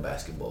treated like a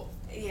basketball.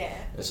 Yeah.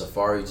 And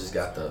Safari just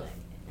got the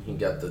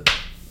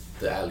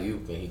alley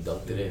oop and he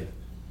dunked it in.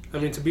 I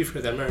mean, to be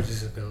fair, that marriage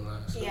isn't gonna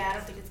last. Yeah, I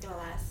don't think it's gonna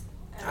last.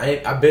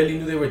 I barely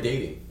knew they were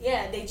dating.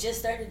 Yeah, they just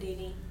started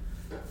dating.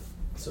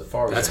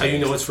 Safari's That's a how you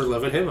know nasty- it's for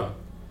loving him up.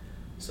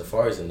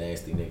 Safari's a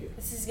nasty nigga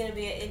This is gonna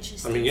be an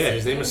interesting. I mean, yeah,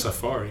 his name season. is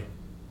Safari.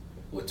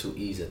 with 2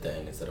 E's at the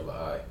end instead of an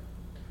I.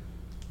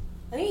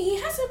 I mean, he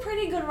has a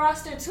pretty good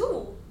roster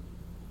too.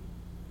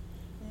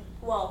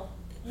 Well,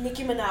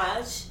 Nicki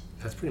Minaj,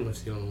 That's pretty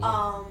much the only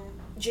one.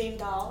 Dream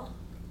Doll.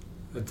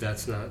 But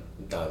that's not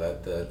Nah,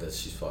 that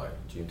she's fire.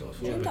 Dream Doll's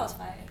fire. Dream Doll's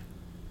fire.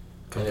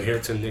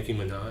 compared to Nicki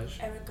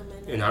Minaj. Erica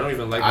Mena. And I don't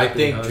even like I Nicki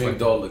think Minaj Dream like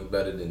Doll look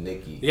better than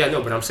Nicki. Yeah,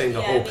 no, but I'm saying the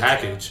Yeah, whole me too.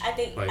 package.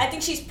 I Like,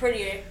 think she's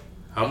prettier.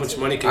 how much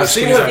money can you I've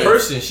seen squeeze her out in of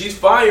person. She's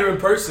fire in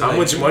person. How Like,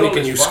 much Dream money Doll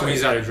can is you fire.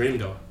 squeeze out of Dream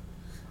Doll?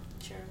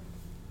 Sure.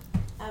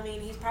 I mean,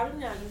 he's probably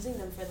not using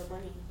them for the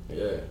money.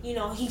 Yeah. You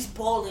know, he's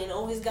balling.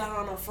 Always got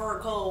on a fur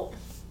coat.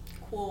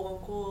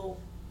 Cool.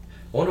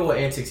 I wonder what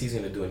antics he's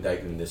gonna do in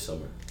Dykeman this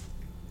summer.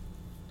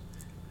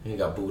 He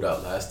got booed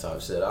out last time.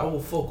 Said, I will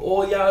fuck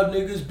all y'all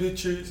niggas,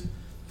 bitches.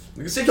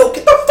 Nigga said, yo,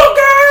 get the fuck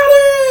out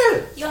of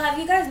here! Yo, have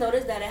you guys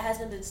noticed that it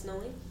hasn't been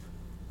snowing?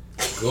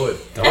 Good.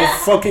 Don't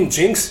fucking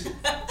jinx it.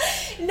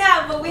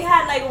 Nah, but we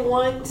had like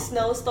one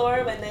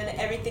snowstorm and then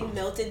everything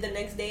melted the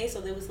next day. So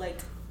there was like,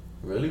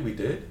 Really? We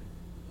did?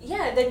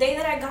 yeah, the day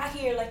that I got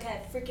here, like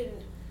at freaking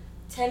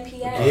 10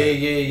 p.m. Yeah.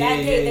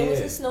 That day there was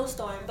Yeah. a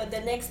snowstorm, but the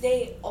next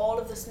day all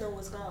of the snow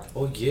was gone.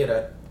 Oh,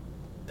 yeah,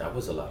 that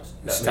was a lot.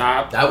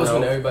 Stop. That was No,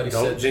 when everybody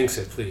don't said. jinx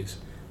it, please.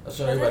 That's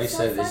when But everybody that's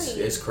so said it's,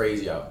 funny. it's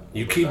crazy out.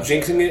 You keep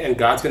jinxing it, and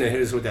God's gonna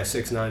hit us with that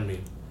 6ix9ine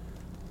meme.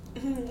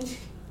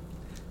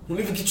 Won't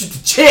even get you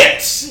the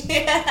chance.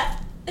 Yeah.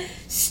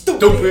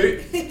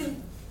 Stupid.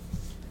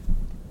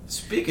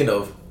 Speaking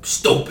of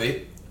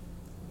stupid,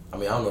 I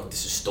mean, I don't know if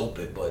this is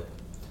stupid, but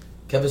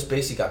Kevin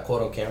Spacey got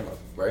caught on camera,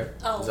 right?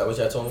 Oh, Is that what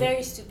y'all told me?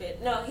 Very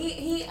stupid. No,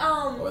 he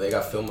Or they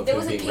got film of there him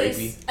was a being case.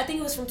 rapey? I think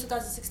it was from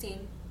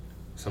 2016.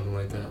 Something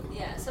like that.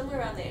 Yeah, somewhere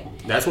around there.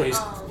 That's when he's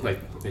Um,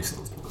 like they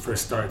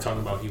first started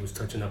talking about he was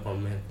touching up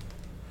on men.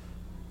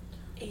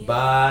 Yeah.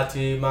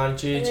 Bati And then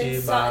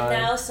manchichi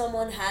now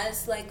someone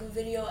has like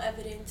video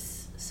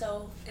evidence,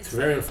 so It's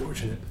very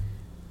unfortunate.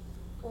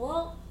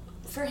 well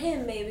for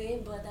him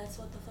maybe, but that's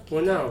what the fuck. he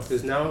Well, no, does.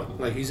 because now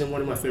like he's in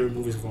one of my favorite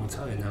movies of all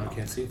time. Now I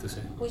can't see it the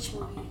same. Which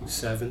movie?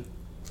 7.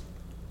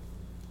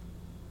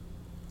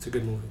 It's a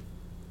good movie.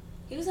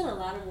 He was in a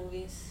lot of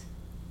movies.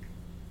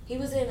 He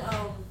was in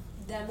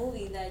that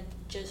movie that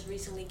just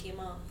recently came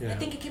out. Yeah. I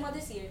think it came out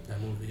this year. That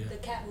movie, yeah. The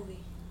cat movie.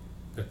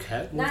 The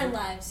cat movie. 9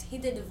 Lives. He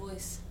did the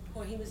voice,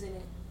 or he was in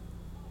it.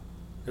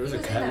 There was He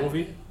a in cat that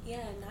movie. Yeah,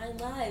 9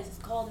 Lives. It's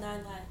called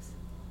 9 Lives.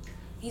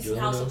 He's You in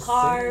House know of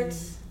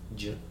Cards.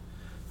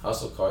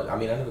 House of Cards. I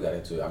mean, I never got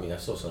into it. I mean, I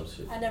saw some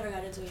shit. I never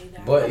got into it either.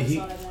 I But probably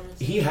saw it once.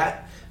 he had.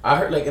 I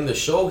heard like in the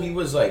show he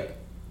was like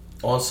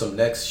on some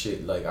next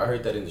shit. Like I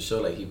heard that in the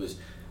show, like he was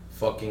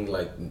fucking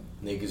like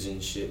niggas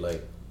and shit.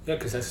 Like Yeah,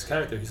 because that's his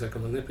character. He's like a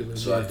manipulative.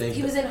 so, I think.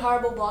 He was in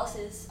Horrible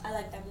Bosses. I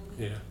like that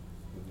movie. Yeah.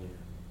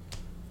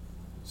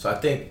 So I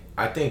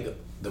think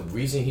the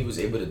reason he was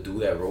able to do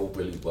that role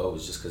really well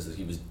was just because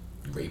he was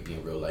rapey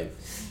in real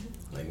life.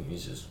 Like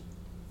he's just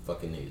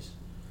fucking niggas.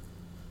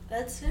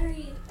 That's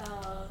very,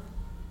 how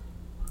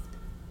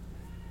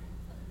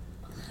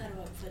do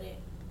I put it?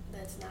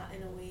 That's not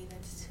in a way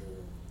that's too...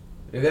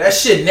 Nigga, that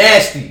shit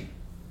nasty.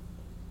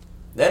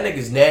 That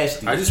nigga's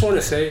nasty. I just want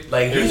to say,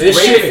 Like, if he's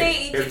this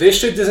raping. if this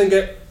shit doesn't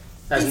get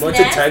as He's much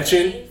nasty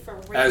attention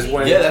for as raping.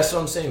 when Yeah, that's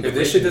what I'm saying. if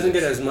this shit doesn't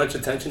get as much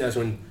attention as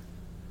when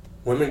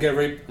women get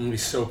raped, I'm gonna be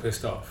so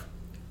pissed off.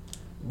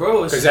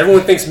 Bro, it's Because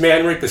everyone thinks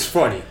man rape is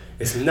funny.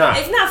 It's not.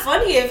 It's not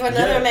funny if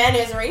another Yeah. man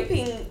is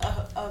raping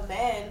a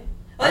man.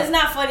 Well, it's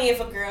not funny if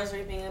a girl's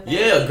raping a man.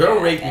 yeah, a girl either,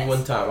 I raped me guess.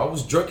 one time. I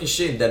was drunk as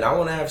shit, and then I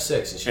want to have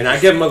sex, and she And I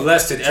just- get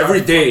molested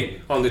every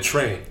day on the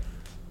train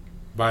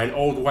by an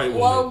old white woman.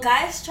 Well,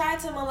 guys try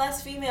to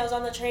molest females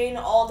on the train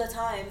all the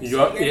time. So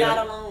you're Yeah.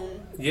 not alone.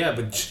 Yeah,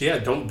 but yeah,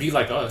 don't be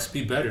like us.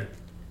 Be better.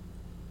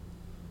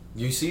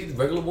 You see, the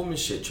regular woman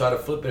shit. Try to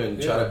flip it and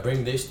try Yeah. to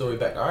bring their story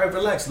back. All right,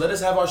 relax. Let us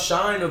have our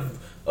shine of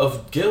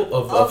guilt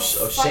of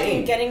Fucking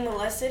shame. getting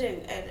molested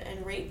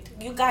and raped.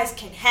 You guys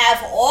can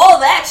have all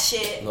that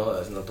shit. No,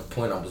 that's not the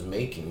point I was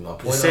making. My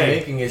point Just I'm saying,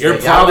 making is your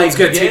that y'all problems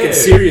like, get taken yeah.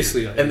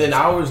 seriously. and then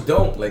ours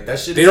don't. Like that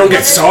shit. They is- don't get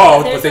There's-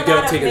 solved, there's but they a get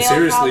lot of taken male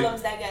seriously.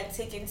 problems that get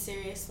taken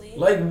seriously.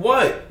 Like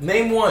what?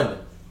 Name one.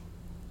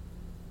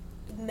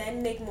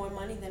 Men make more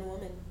money than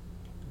women.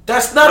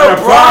 That's not, Not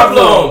a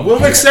problem.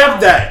 We'll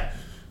accept that.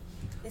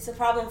 It's a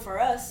problem for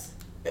us.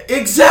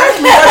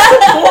 Exactly. That's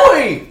the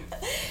point.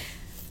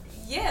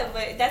 Yeah,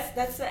 but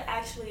that's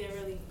actually a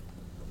really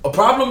A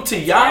problem to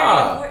very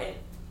y'all. important.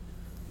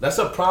 That's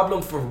a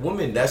problem for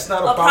women. That's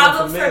not A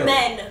problem for for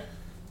men.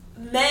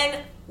 men.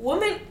 Men,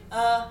 women.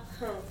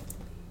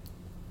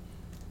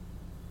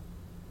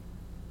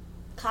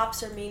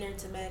 Cops are meaner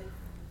to men.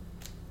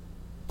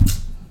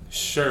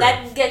 Sure.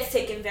 That gets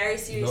taken very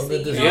seriously.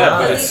 that does Yeah,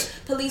 not. but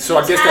police so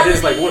I guess that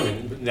is like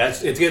brutality. women.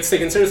 That's it gets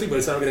taken seriously, but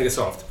it's not gonna get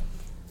solved.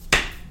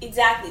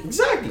 Exactly.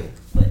 Exactly.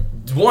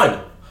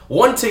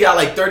 One to y'all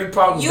like 30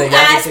 problems. You that y'all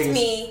can asked take-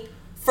 me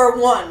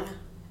for one,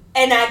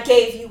 and I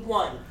gave you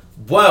one.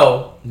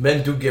 Well,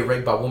 men do get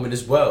raped by women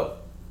as well.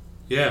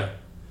 Yeah.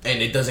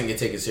 and it doesn't get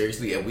taken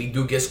seriously, and we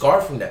do get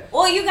scarred from that.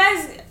 Well, you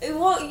guys,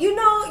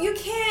 you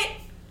can't.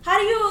 How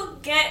do you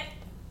get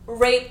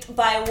raped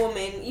by a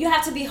woman? You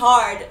have to be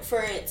hard for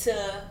it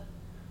to.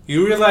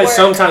 You realize work.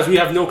 sometimes we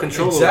have no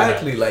control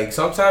Exactly. over that. Like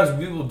sometimes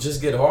we will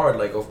just get hard.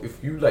 Like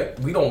if you like,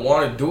 we don't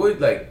want to do it.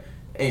 Like,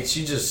 and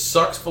she just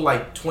sucks for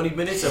like 20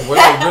 minutes, and we're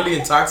like really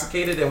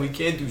intoxicated, and we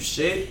can't do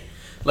shit.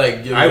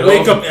 Like I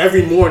wake up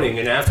every morning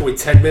and I have to wait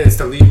 10 minutes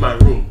to leave my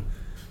room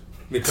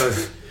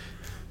because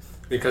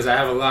I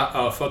have a lot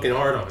of fucking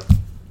hard on,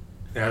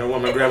 and I don't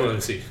want my grandmother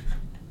to see.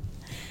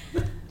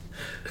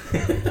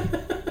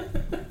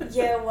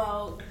 Yeah,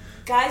 well,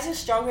 guys are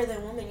stronger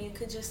than women. You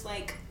could just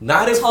like.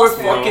 Not if toss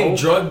we're her. fucking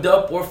drugged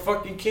up or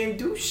fucking can't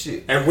do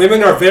shit. And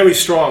women are very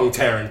strong,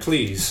 Taryn.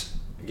 Please,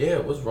 Yeah,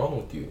 what's wrong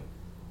with you?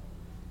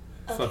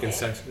 fucking Okay.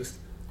 sexist.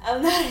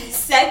 I'm not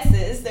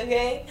sexist,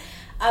 okay?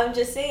 I'm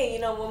just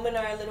saying, women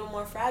are a little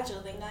more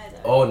fragile than guys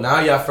are. Oh, now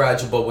y'all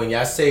fragile, but when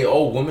y'all say,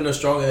 "Oh, women are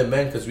stronger than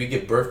men because we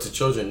give birth to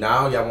children,"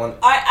 now y'all want.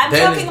 I'm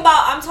then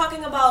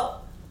talking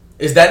about.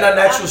 Is that not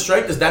natural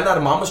strength? Is that not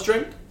a mama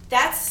strength?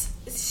 That's.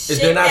 Is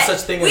there not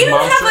such thing as we don't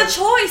mom have strength? a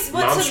choice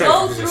but Mom to strength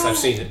go exists, through. I've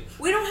seen it.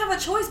 We don't have a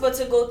choice but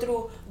to go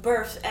through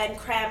birth and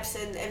cramps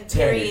and Damn,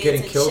 periods. you're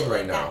getting and killed shit right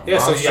like now. that. Yeah,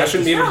 so Mom y'all strength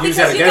shouldn't be is- able to No, use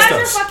that because you against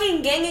guys us. are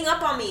fucking ganging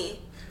up on me.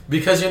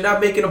 Because you're not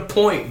making a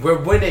point. We're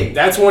winning.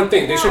 That's one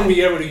thing. They shouldn't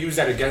be able to use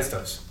that against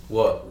us.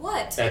 What?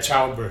 What? That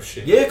childbirth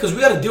shit. Yeah, because we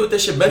got to deal with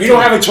that shit We mentally.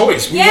 don't have a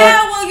choice. We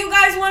Yeah, weren't- well, you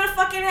guys want to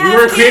fucking have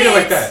weren't kids. created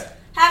like that.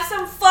 Have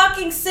some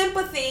fucking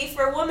sympathy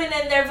for women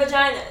and their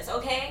vaginas,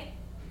 okay?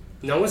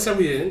 No one said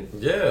we didn't.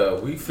 Yeah,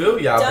 we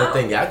feel y'all, but Don't.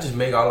 then y'all just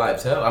make our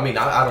lives hell. I mean,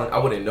 I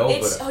wouldn't know,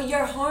 It's but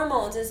your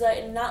hormones is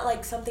like not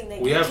like something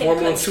that We you have can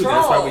hormones too.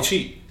 control. That's why we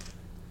cheat.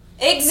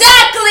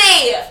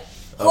 Exactly.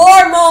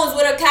 Hormones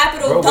with a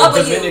capital Bro,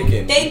 we're W.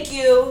 Dominican. Thank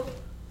you.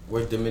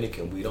 we're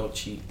Dominican. We don't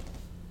cheat.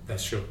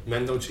 That's true.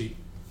 Men don't cheat.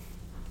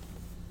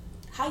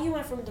 How you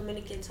went from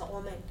Dominican to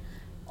all men?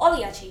 All of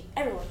y'all cheat.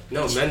 Everyone.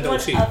 No, Each men don't one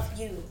cheat. Of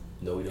you.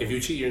 No, we don't. If you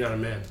cheat, you're not a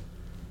man.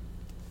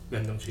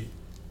 Men don't cheat.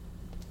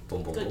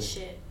 Boom, boom, Good boom.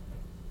 shit.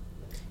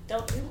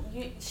 Don't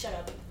you shut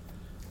up.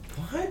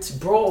 What,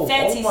 bro?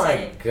 Fancy Oh my said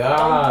it.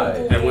 god.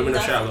 Don't And women are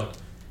Nothing. shallow.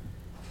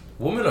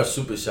 Women are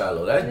super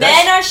shallow.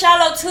 Men are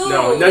shallow too.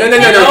 No. You You can't-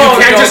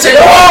 can't just say, no.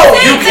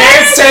 oh, you Men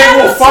can't are say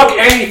we'll shallow fuck too.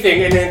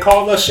 anything and then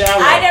call us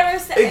shallow. I never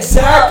said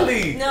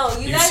Exactly. No,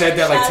 you You guys said are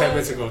that like 10 shallow.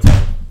 minutes ago,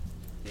 Tom.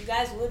 You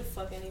guys would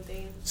fuck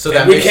anything. So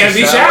And we can't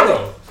be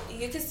shallow.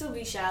 You can still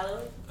be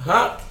shallow.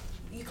 Huh?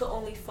 You could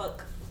only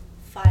fuck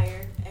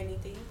fire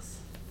anything.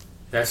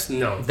 That's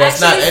no. That's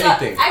not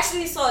anything.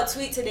 Actually saw a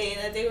tweet today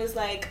that they was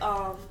like,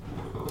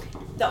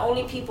 the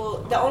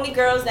only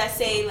girls that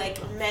say like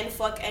men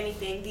fuck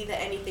anything, these are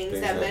anythings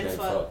Things that that men men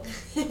fuck.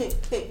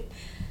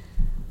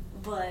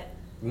 But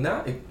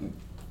Nah.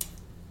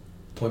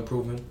 Point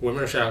proven.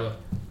 Women are shallow.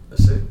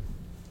 That's it.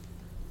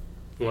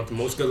 You want the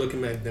most good-looking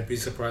men, then be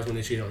surprised when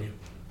they cheat on you.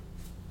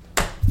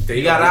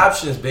 You got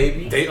options,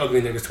 baby. They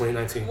ugly niggas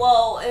 2019.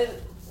 well,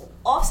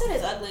 Offset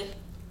is ugly.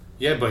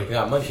 Yeah, but He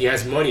got money. he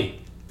has money.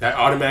 That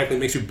automatically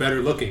makes you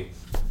better looking.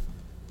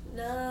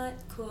 Not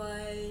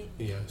quite.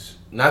 Yes.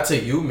 Not to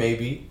you,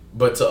 maybe,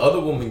 but to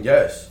other women,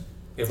 yes.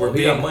 If Well, we're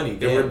he got being money, if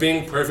damn. we're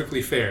being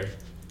perfectly fair,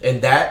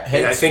 And that,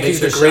 hence, and I think makes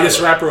he's the her greatest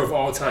shallow. rapper of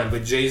all time,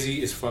 but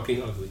Jay-Z is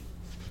fucking ugly.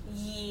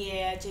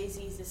 Yeah,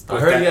 Jay-Z's is I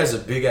But heard that- he has a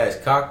big ass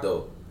cock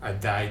though. I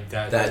died.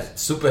 That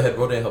Superhead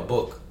wrote in her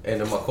book,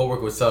 and then my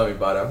coworker was telling me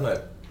about it. I'm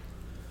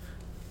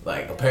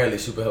like apparently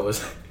Superhead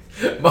was.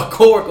 My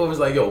coworker was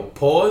like, "Yo,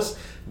 pause."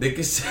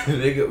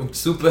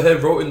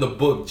 Superhead wrote in the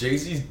book,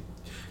 Jay-Z's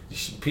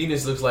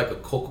penis looks like a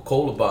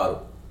Coca-Cola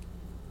bottle,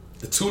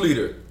 the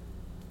 2-liter.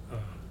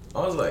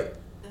 I was like,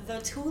 the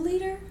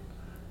 2-liter.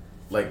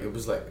 like it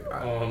was like.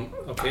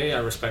 Okay, I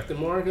respect it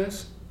more, I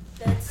guess.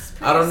 That's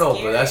I don't know,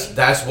 scary. but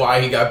that's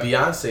why he got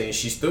Beyonce and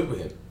she stood with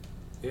him.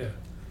 Yeah.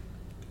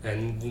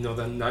 And you know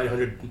the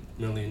 900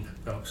 million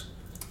dogs.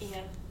 Yeah,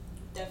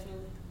 definitely.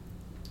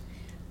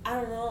 I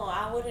don't know.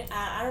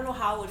 I don't know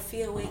how I would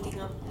feel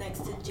waking up next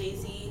to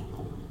Jay-Z.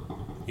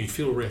 You'd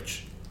feel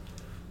rich.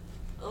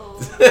 Oh,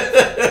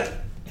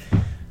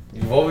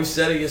 You've always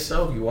said it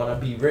yourself. You want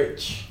to be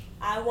rich.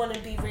 I want to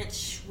be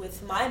rich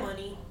with my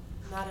money,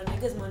 not a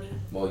nigga's money.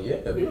 Well, yeah.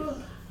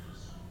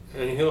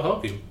 And he'll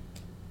help you.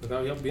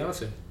 Without your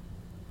Beyonce.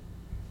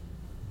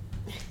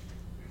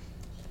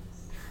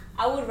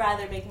 I would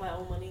rather make my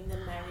own money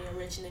than marry a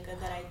rich nigga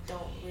that I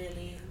don't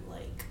really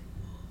like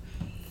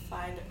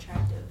find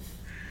attractive.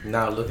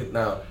 Now look at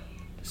now.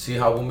 See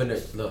how women are.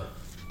 Look.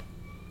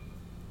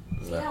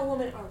 See how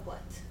women are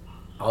what?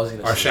 I was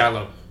gonna Or say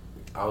shallow.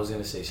 I was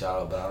gonna say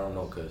shallow, but I don't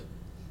know because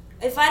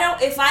If I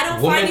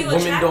don't find you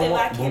attractive,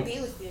 I can't be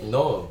with you.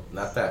 No,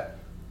 not that.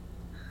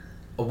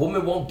 A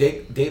woman won't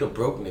date a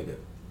broke nigga.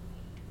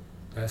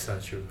 That's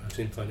not true. I've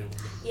seen plenty of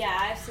women. Yeah,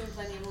 I've seen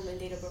plenty of women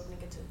date a broke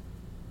nigga too.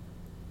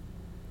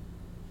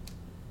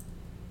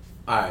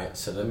 All right,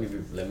 so let me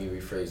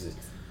rephrase this.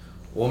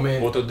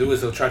 Woman, What they'll do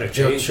is they'll try to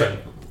change try-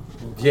 them.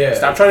 yeah.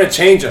 Stop trying to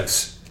change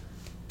us.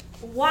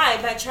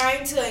 Why? By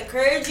trying to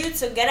encourage you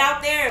to get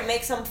out there and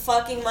make some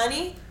fucking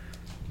money?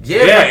 Yeah,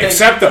 Yeah, but then,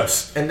 accept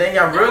us. and then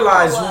y'all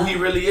realize who he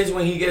really is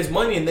when he gets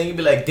money, and then you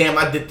be like, damn,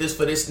 I did this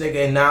for this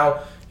nigga, and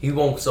now he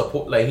won't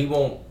support, like he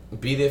won't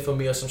be there for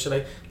me or some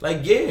shit like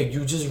yeah,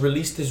 you just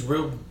released his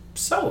real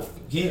self.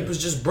 He was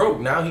just broke.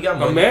 Now he got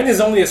money. A man is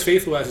only as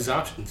faithful as his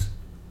options.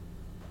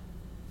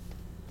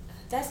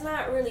 That's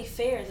not really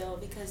fair though,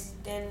 because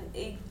then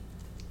a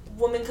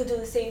woman could do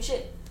the same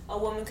shit. A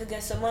woman could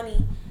get some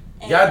money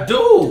and Y'all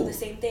do the do.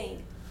 same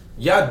thing.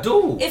 Y'all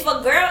do. If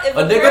a girl,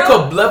 A nigga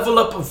could level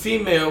up a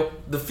female,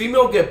 the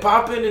female get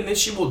popping, and then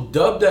she will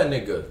dub that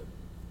nigga.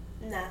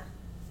 nah.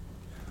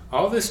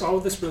 All this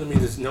really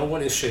means is no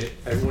one is shit.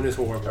 Everyone is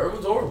horrible.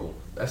 Everyone's horrible.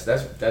 That's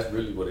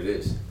really what it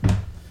is.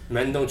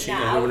 Men don't cheat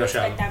Nah, and I women would are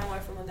shallow. expect that more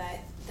from a guy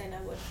than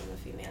I would from a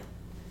female.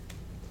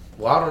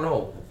 Well, I don't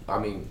know. I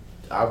mean,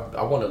 I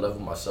want to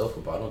level myself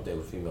up. I don't think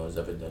a female has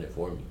ever done it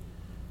for me.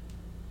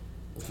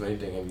 If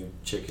anything, every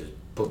chick has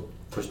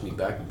pushed me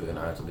back a bit, and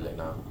I have to be like,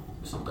 nah,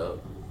 it's a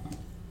dub.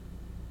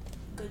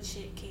 Good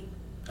shit, King.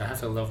 I have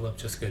to level up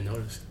just to get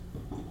noticed.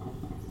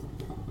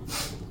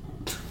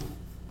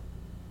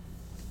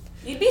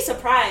 You'd be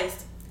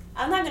surprised.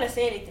 I'm not gonna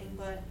say anything,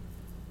 but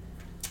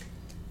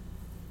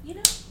you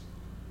know.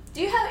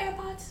 Do you have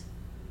AirPods?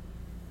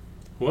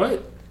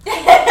 What?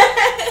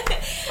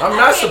 I'm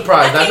not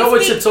surprised. I know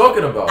what you're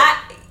talking about.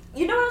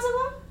 You know what I'm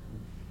talking about?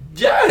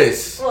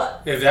 Yes.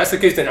 What? If that's the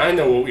case, then I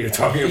know what you're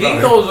talking He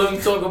about. knows what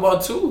I'm talking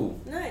about too.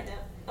 No, I don't.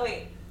 Oh,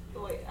 wait.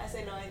 I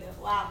said no, I don't.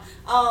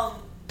 Wow.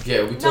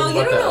 Yeah, we No, talking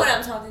you about don't know what that.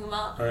 I'm talking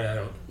about. Alright, I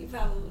don't. You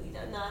probably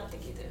don't. No, I don't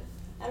think you do.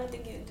 I don't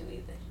think you do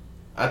either.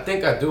 I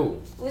think I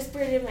do. Whisper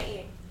it in my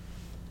ear.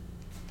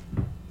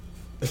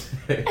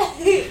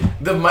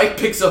 The mic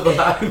picks up a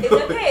lot. It's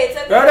okay. It's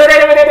okay. No.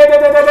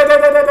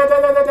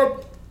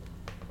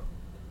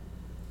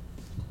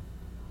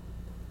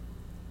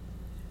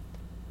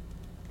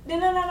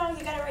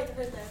 You got it right the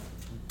first time.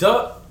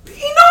 Duh.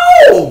 He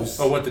knows.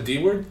 Oh, what, the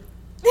D word?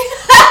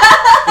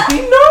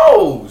 He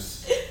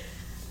knows.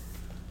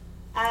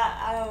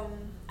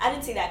 I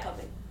didn't see that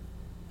coming.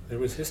 There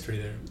was history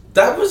there.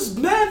 That was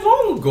mad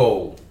long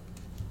ago.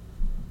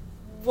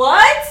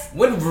 What?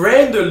 When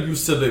Randall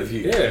used to live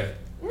here.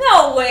 Yeah.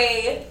 No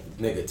way.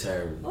 Nigga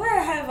terrible.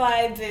 Where have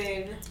I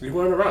been? You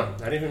weren't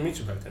around. I didn't even meet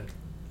you back then.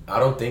 I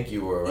don't think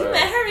you were You around.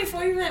 met her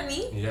before you met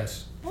me?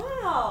 Yes.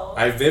 Wow.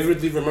 I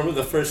vividly remember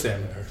the first day I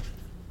met her.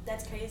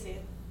 That's crazy.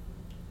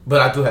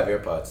 But I do have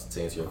AirPods,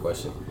 to answer your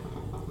question.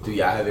 Do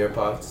y'all have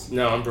AirPods?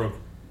 No, I'm broke.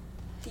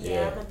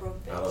 Yeah, I'm a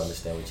broke bitch. I don't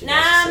understand what you're Nah,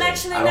 I'm saying.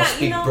 actually I don't not,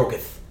 speak you know.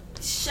 broketh.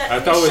 Shut I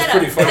thought it was shut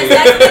pretty up. funny.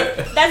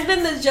 That's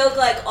been the joke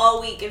like all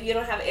week. If you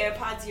don't have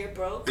AirPods, you're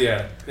broke.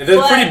 Yeah. And there's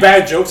But pretty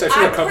bad jokes. I've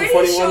seen a I'm couple pretty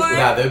funny sure- ones.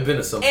 Nah, there have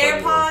been some funny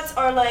ones. AirPods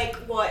are like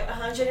what,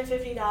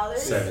 $150?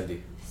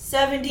 70.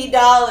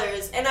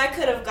 $70, and I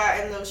could have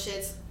gotten those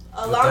shits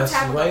a long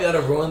time Why you ago.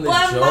 gotta ruin the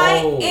But joke?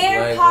 my Like,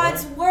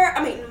 AirPods what? work.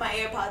 I mean, my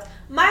AirPods.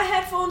 My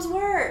headphones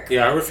work.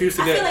 Yeah, I refuse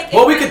to I get. feel like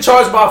Well, if we my- could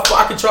charge my.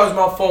 I could charge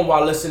my phone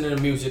while listening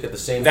to music at the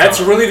same That's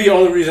time. really the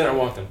only reason I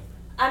want them.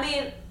 I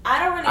mean,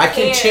 I don't really I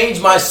care. can change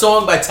my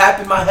song by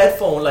tapping my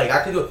headphone. Like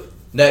I can do it.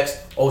 Next.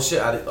 Oh shit!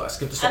 I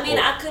skipped the song. I mean,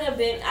 Oh. I could have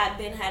been. I've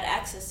been had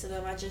access to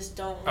them. I just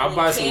don't. Really I'll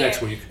buy some care.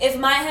 next week. If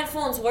my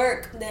headphones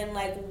work, then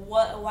like,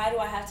 what? Why do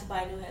I have to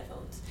buy new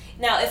headphones?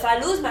 Now, if I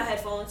lose my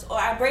headphones or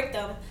I break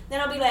them, then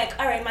I'll be like,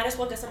 all right, might as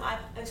well get some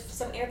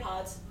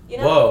AirPods. You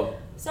know. Whoa.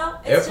 So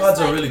it's AirPods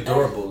just are like, really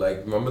durable. Like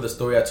remember the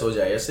story I told you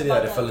yesterday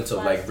About that I fell into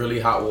the like really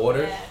hot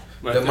water. Yeah.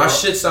 But Then my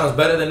shit sounds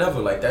better than ever.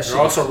 Like that shit.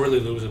 They're also really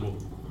losable.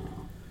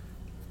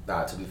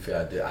 Nah, to be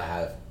fair,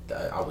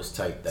 I was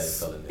tight that it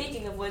fell in there.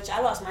 Speaking of which, I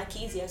lost my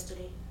keys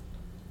yesterday.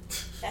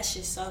 That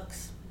shit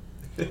sucks.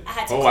 I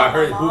had to Oh, call I my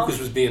heard mom. hookahs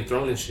was being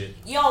thrown and shit.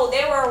 Yo,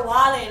 they were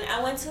wildin'.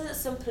 I went to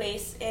some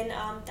place in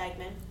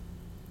Dykeman,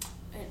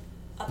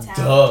 uptown.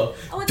 Duh.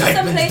 I went to some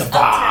Dykeman's place the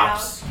uptown,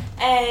 vibes.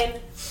 and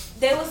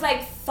there was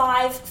like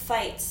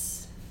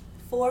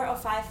 4 or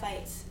 5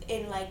 fights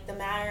in like the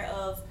matter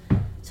of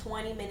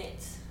 20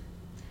 minutes,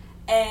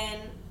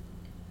 and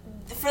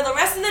for the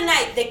rest of the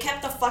night they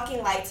kept the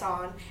fucking lights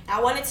on.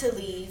 I wanted to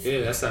leave.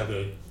 Yeah, that's not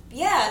good.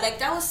 Yeah, like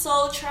that was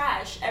so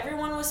trash.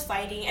 Everyone was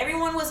fighting.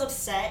 Everyone was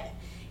upset,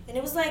 and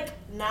it was like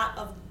not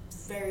a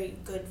very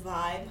good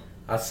vibe.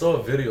 I saw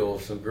a video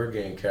of some girl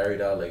getting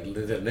carried out. Like the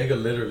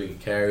nigga literally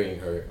carrying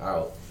her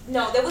out.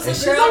 No, there was And a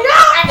she's girl. like,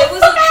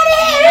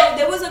 "No,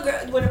 There was a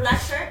girl with a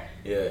black shirt.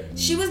 Yeah.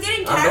 She was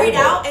getting I know carried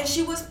her. out, and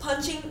she was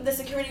punching the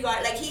security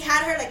guard. Like he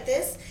had her like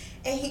this,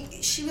 and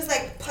she was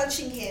like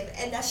punching him,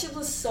 and that shit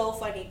was so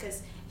funny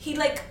because he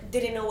like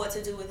didn't know what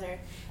to do with her.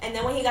 And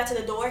then when he got to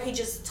the door, he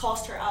just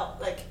tossed her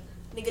out. Like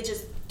nigga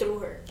just threw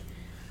her.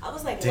 I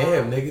was like,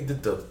 Damn, wow. nigga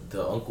did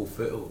the Uncle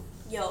Phil.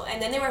 Yo,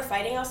 and then they were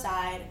fighting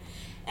outside,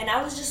 and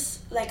I was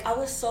just like, I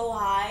was so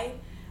high,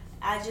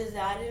 I didn't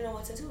know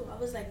what to do. I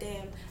was like,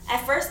 damn.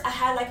 At first, I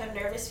had like a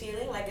nervous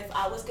feeling, like if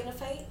I was gonna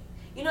fight.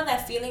 You know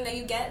that feeling that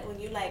you get when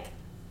you like,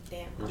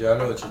 damn. Yeah, I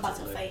know I'm what you're about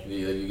to like, fight.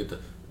 Yeah, you get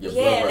your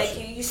Yeah, blood like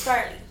rushing. you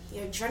start,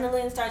 your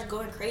adrenaline starts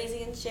going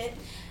crazy and shit.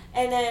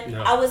 And then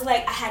No. I was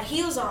like, I had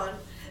heels on,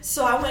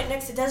 so I went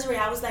next to Desiree.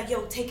 I was like,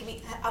 yo,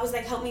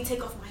 help me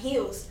take off my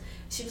heels.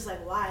 She was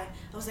like, why?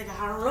 I was like,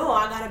 I don't know.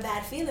 I got a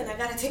bad feeling. I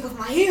gotta take off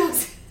my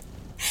heels.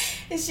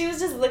 And she was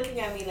just looking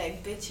at me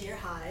like, bitch, you're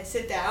high.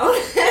 Sit down.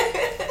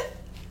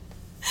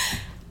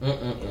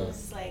 It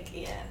was like,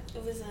 yeah,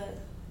 it was a.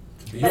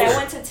 But I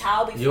went to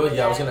Tao before.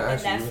 I was gonna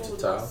ask you. That You went to food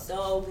Tao? was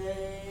so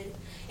good.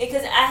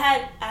 Because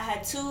I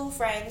had two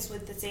friends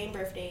with the same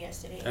birthday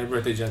yesterday. Happy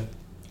birthday, Jen.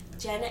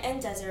 Jen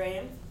and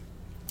Desiree,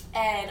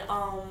 and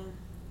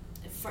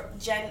for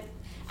Jen,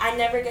 I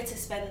never get to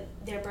spend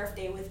their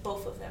birthday with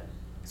both of them.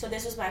 So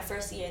this was my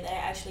first year that I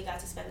actually got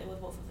to spend it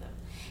with both of them.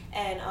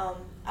 And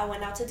I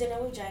went out to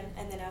dinner with Jen,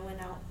 and then I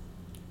went out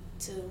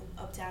to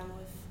Uptown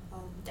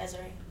with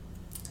Desiree.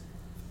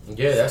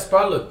 Yeah, that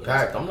spot looked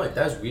packed. I'm like,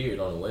 that's weird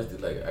on a Wednesday.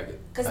 Like,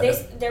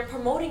 because they're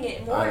promoting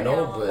it more I know,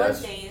 now on but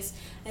Wednesdays.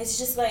 And it's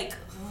just like,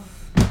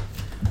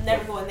 I'm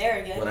never going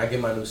there again. when I get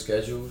my new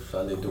schedule,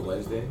 Sunday through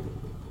Wednesday,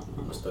 I'm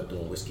gonna start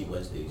doing Whiskey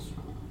Wednesdays.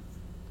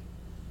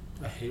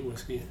 I hate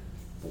whiskey.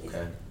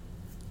 Okay.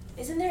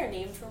 Isn't there a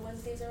name for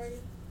Wednesdays already?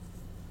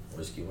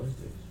 Whiskey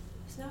Wednesdays.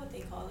 Isn't that what they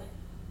call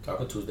it?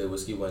 Taco Tuesday,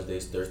 Whiskey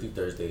Wednesdays, Thirsty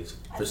Thursdays,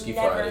 Frisky I've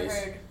never Fridays,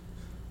 heard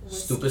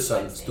Stupid Whiskey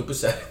Sun, Wednesday. Stupid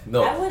Saturday.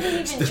 No. I wouldn't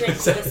even Stupid drink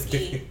Saturday.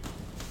 whiskey.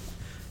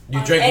 You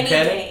on drank any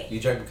Buchanan? day. You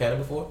drank Buchanan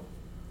before?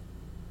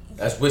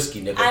 That's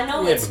whiskey, nigga. I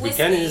know Yeah, it's but whiskey.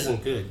 Buchanan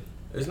isn't good.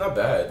 It's not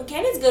bad.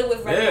 Buchanan's good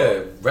with Red Yeah,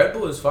 Bull. Red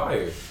Bull is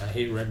fire. I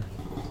hate Red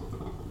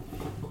Bull.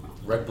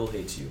 Red Bull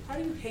hates you. How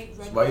do you hate Red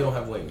That's Bull? why you don't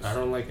have wings. I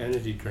don't like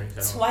energy drinks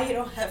That's at all. why you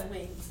don't have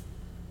wings.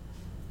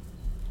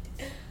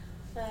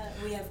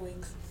 We have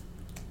wings.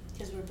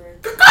 Because we're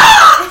birds.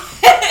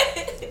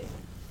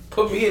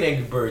 Put me in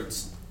Angry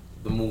Birds,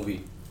 the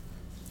movie.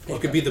 Or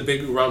it could be the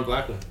big round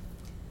black one.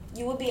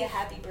 You would be a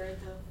happy bird,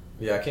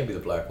 though. Yeah, I can't be the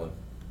black one.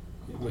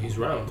 Well, he's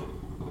round.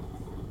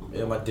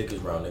 Yeah, my dick is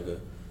round, nigga.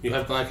 You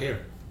have black hair.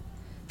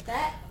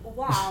 That,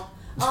 wow.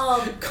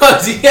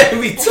 Cause he had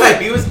me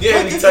tight. He was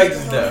getting me tight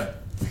just now.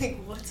 Like,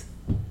 what?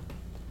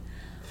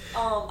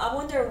 I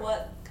wonder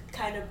what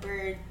kind of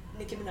bird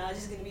Nicki Minaj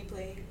is going to be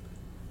playing.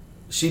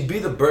 She'd be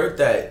the bird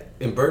that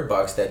in Bird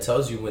Box that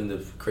tells you when the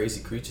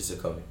crazy creatures are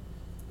coming.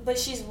 But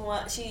she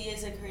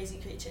is a crazy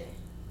creature.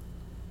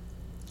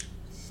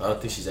 I don't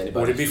think she's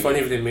anybody. Would it be funny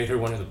if they made her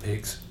one of the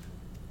pigs?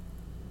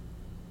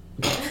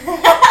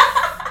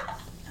 I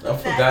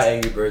forgot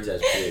Angry Birds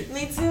has pigs.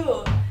 Me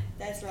too.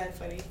 That's not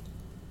funny.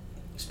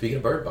 Speaking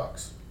of Bird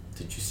Box,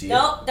 did you see it?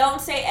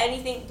 Don't say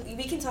anything.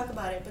 We can talk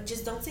about it, but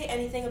just don't say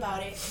anything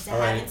about it because I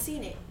Alright. haven't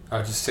seen it.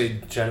 I'll just say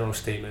general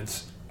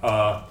statements.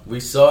 We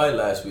saw it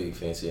last week,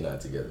 Fancy and I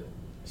together.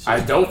 I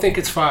don't think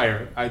it's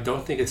fire. I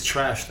don't think it's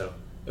trash though.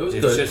 It was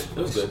It's good. just, It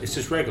was good. It's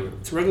just regular.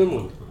 It's a regular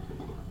movie.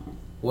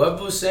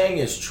 Whoever was saying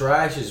it's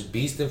trash is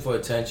beasting for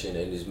attention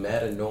and is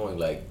mad annoying.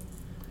 Like,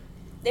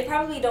 They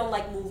probably don't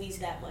like movies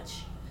that much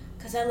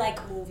because I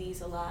like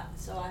movies a lot,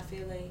 so I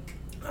feel like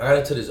I got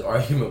into this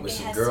argument with it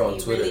some has girl to on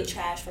be Twitter. really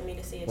trash for me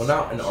to say it's Well,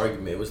 not trash. an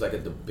argument. It was like a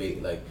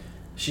debate. Like,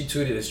 she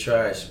tweeted it's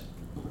trash.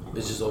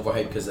 It's just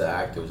overhyped because of the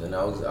actors, and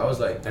I was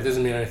like, That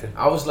doesn't mean anything.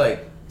 I was like,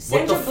 what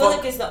Sandra the Bullock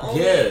fuck? is the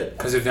only. Yeah,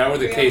 Because if that were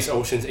the Real. case,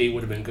 Ocean's 8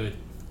 would have been good.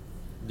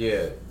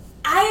 yeah.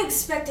 I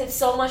expected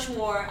so much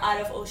more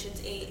out of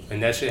Ocean's 8.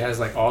 And that shit has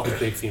like all the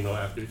big female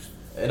actors.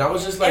 And I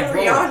was just like, And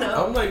bro,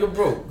 Rihanna. I'm like,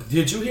 bro,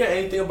 did you hear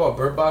anything about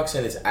Bird Box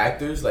and its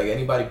actors? Like,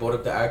 anybody brought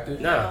up the actors?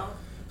 Nah.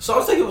 So I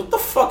was like, what the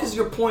fuck is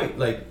your point?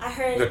 Like, I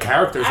heard The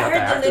characters, I not the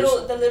heard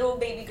actors. the little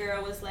baby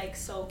girl was like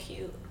so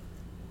cute.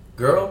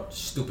 girl,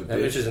 stupid That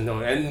bitch bitch. is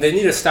annoying. And they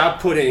need to stop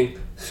putting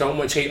so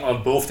much hate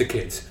on both the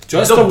kids.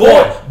 Just The the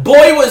boy,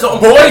 boy was on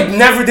Boy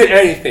never did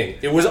anything.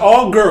 It was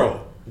all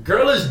girl.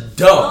 Girl is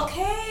dumb.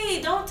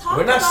 Okay, don't talk.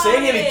 We're not about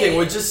saying it. anything.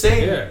 We're just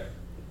saying Yeah.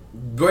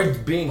 we're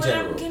being But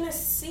general. I'm gonna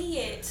see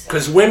it.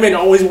 Because women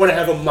always want to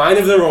have a mind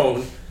of their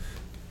own,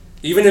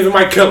 even if it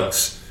might kill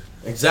us.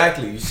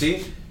 Exactly. You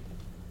see,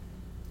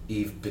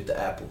 Eve bit the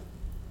apple.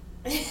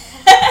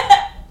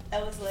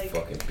 That was like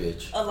Fucking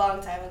bitch. a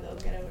long time ago.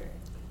 Get over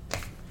it.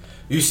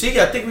 You see,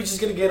 I think we're just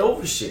gonna get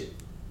over shit.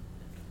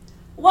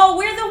 Well,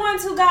 we're the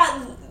ones who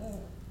got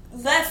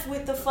left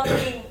with the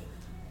fucking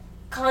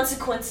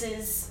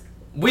consequences.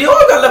 We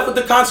all got left with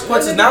the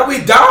consequences. Now we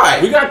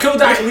die. We got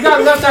killed out. We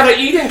got left out of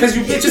Eden because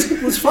you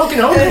bitches was fucking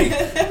hungry.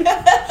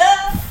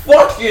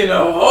 Fucking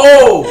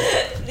hoe.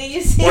 Did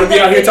you see? Want to be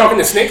the out here video? talking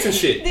to snakes and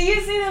shit. Did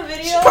you see the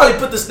video? She probably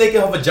put the snake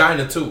in her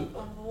vagina too.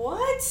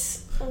 What?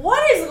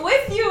 What is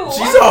with you?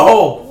 She's a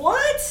hoe.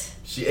 What?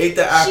 She ate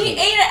the apple. She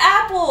ate an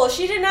apple.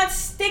 She did not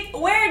stick.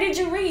 Where did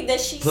you read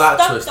that she Plot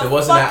stuck twist. the It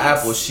wasn't an fucking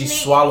apple. She snake?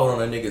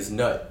 swallowed on a nigga's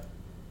nut.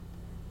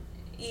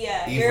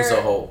 Yeah, Eve you're was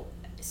a hoe.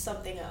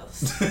 something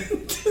else.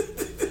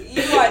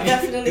 You are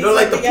definitely. You don't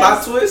like the something plot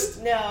else.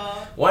 twist? No,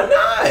 Why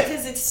not?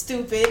 because it's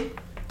stupid.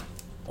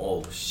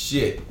 Oh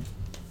shit.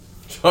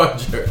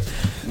 Charger.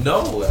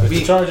 No, I With the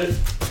mean, charger.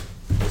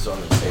 it's on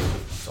the table.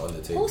 It's on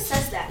the table. Who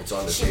says that? It's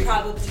on the she table.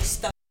 probably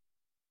stuck.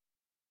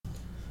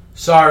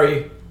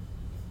 Sorry.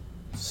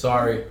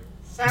 Sorry.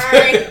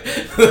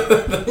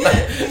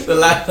 The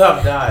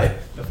laptop died.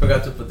 I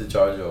forgot to put the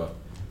charger on.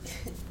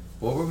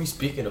 What were we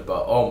speaking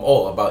about?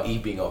 Oh, about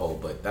Eve being a hoe,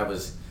 but that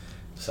was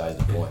Besides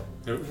the point.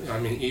 I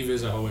mean, Eve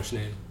is a hoish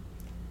name.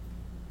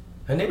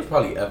 Her name is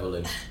probably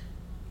Evelyn.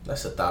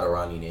 That's a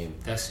Thadarani name.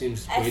 That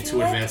seems I way feel too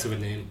like- advanced of a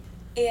name.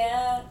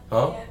 Yeah.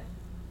 Huh? Yeah.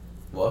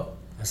 What?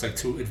 That's like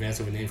too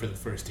advanced of a name for the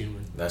first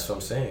human. That's what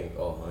I'm saying.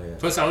 Oh, yeah.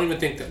 Plus, I don't even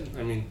think that.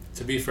 I mean,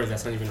 to be fair,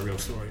 that's not even a real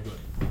story.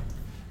 But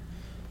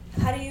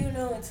How do you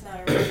know it's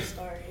not a real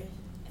story?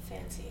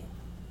 Fancy.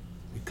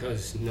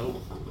 because no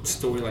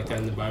story like that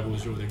in the Bible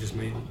is real, they're just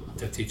made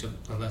to teach a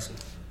lesson.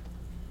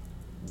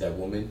 That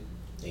woman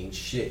ain't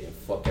shit and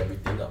fuck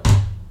everything up.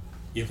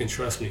 You can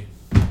trust me.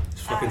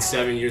 It's fucking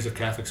 7 years of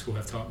Catholic school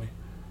have taught me.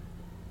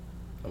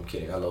 I'm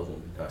kidding. I love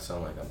women. I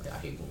sound like I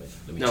hate women.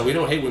 Let me No, we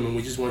don't hate women.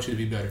 We just want you to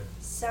be better.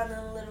 Sounded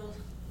a little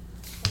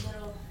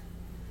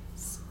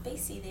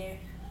spacey there.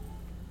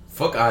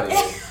 Fuck out of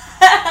here.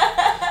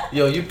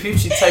 Yo, you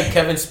peeps, you type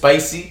Kevin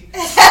Spicy.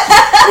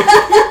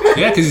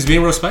 Yeah, because he's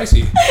being real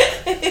spicy.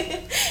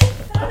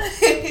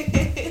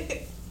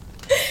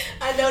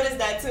 I noticed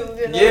that too.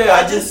 You know? Yeah,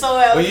 I just saw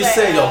it. when you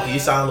say, yo, you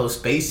sound a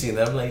little spacey, and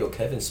I'm like, yo,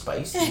 Kevin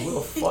Spicy? What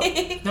the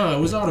fuck? No, it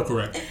was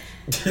autocorrect.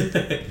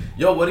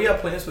 Yo, what are your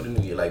plans for the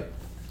new year? Like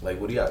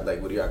what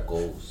are your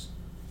goals?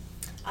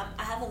 I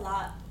have a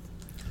lot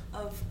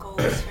of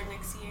goals for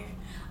next year.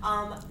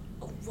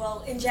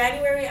 Well, in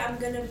January, I'm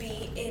gonna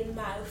be in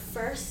my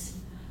first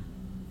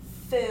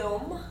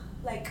film,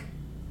 like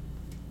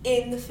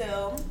in the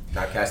film,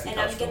 Not casting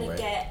and I'm couch gonna film, right?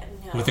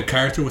 get With a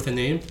character with a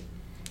name?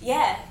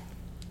 yeah,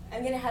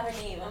 I'm gonna have a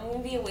name. I'm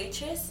gonna be a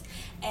waitress,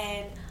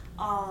 and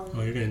Oh,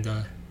 you're gonna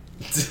die.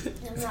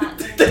 I'm not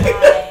gonna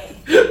die.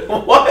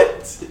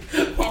 What?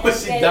 And Why I'm would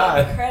she getting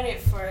die? credit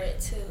for it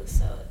too,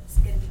 so it's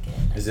gonna be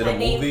good. Is it my a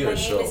name, movie or my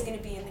show? name is gonna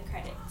be in the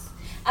credits.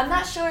 I'm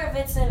not sure if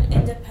it's an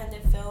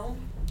independent film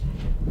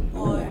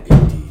or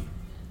Indie.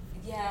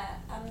 yeah.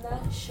 I'm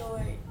not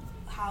sure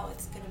how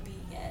it's gonna be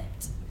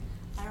yet.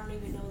 I don't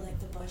even know like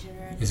the budget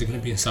or anything. Is it gonna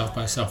be in South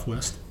by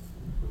Southwest?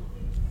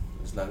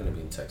 It's not gonna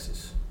be in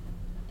Texas.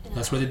 No,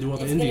 That's where they do all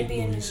the it's indie gonna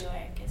be movies. in New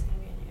York. It's gonna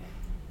be in New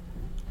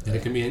York. Then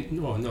it can be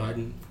in. Oh no, I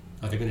didn't.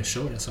 Are they gonna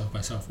show it at South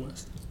by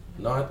Southwest?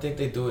 No, I think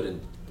they do it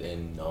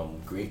in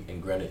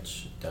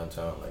Greenwich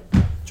downtown, like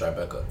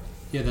Tribeca.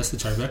 Yeah, that's the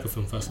Tribeca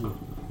Film Festival.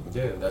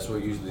 Yeah, that's where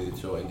usually they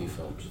show indie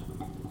films.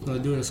 No, they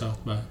do it in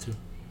South by too.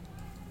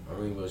 I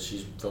mean, well,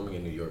 she's filming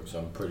in New York, so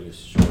I'm pretty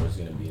sure it's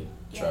gonna be in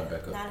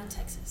Tribeca. Not in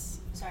Texas.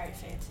 Sorry,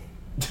 fancy.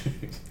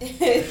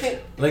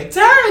 Like,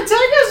 Tara,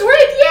 take us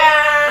with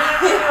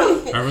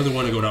ya! I really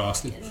want to go to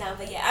Austin. No,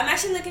 but yeah, I'm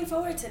actually looking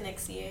forward to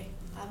next year.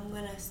 I'm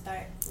gonna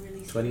start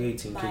releasing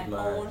 2018 my kicked my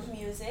own ass.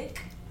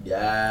 music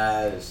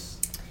Yes.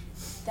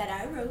 that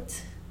I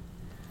wrote.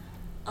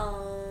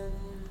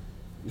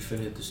 You finna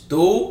hit the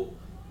stool?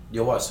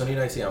 Yo, watch,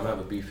 2019, I'm gonna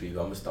have a beef for you.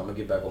 I'm gonna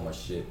get back on my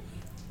shit.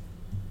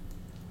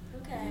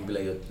 Okay. I'm gonna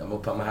be like, I'm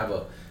gonna have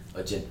a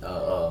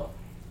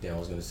I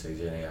was gonna say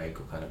Jhené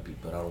Aiko kind of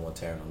beat, but I don't want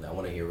Taryn on that. I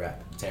want to hear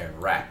Taryn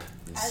rap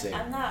and sing.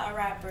 I'm not a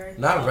rapper.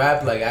 Not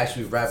rap, like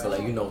actually rap, but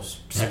like, you know.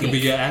 That could be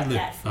your ad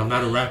lib. I'm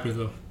not a rapper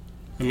though.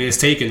 I mean, it's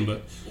taken,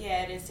 but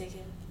Yeah, it is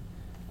taken.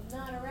 I'm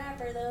not a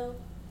rapper though.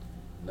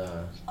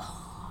 Nah.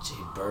 Jay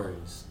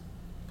Burns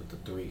with the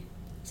 3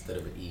 instead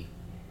of an E.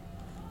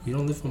 you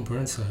don't live on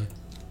Burnside.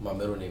 My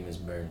middle name is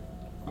Burn.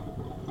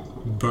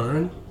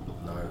 Burn?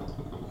 Nardo.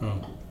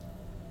 Oh.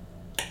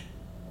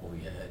 Over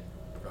your head.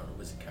 Bernardo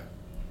Wizard Count.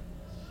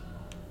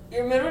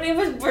 Your middle name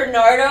is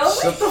Bernardo?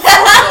 Shut the fuck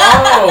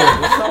up!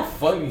 That's not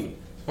funny.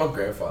 It's my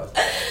grandfather.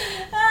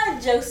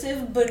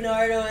 Joseph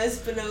Bernardo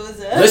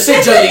Espinoza. Listen,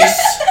 Jalise.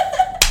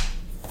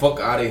 Fuck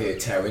out of here,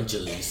 Taryn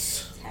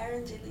Jalise.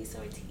 Taryn Jalise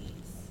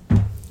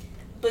Ortiz.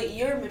 But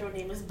your middle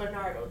name is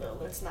Bernardo, though.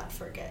 Let's not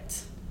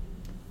forget.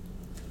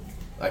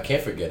 I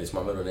can't forget. It's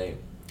my middle name.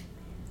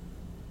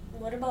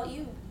 What about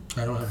you?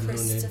 I don't have a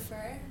middle name.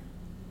 Christopher?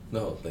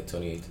 No, like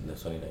 2018, no,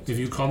 2019. If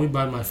you call me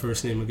by my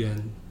first name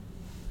again,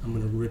 I'm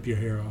gonna rip your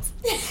hair off.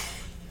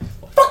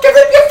 Fucking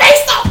rip your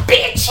face off,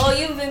 bitch! Oh,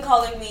 you've been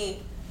calling me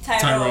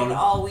Tyrone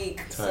all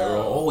week. Tyrone.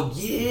 So. Oh,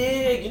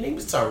 yeah. Your name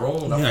is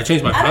Tyrone. Yeah, I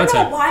changed my I don't know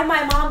contact why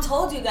my mom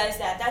told you guys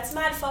that. That's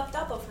mad fucked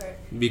up of her.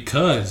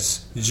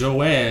 because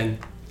Joanne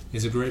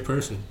is a great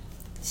person.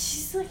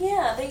 She's like,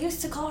 yeah, they used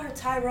to call her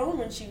Tyrone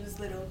when she was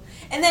little.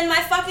 And then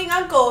my fucking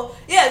uncle,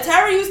 yeah,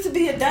 Tyra used to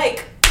be a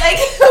dyke. Like,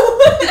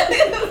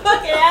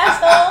 fucking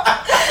asshole.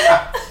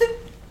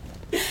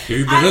 If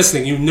you've been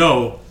listening, you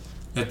know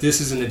that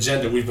this is an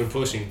agenda we've been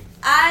pushing.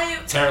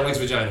 Taryn likes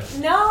vagina.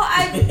 No,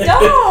 I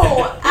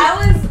don't. I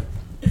was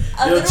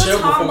a Yo, little chill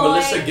before tomboy.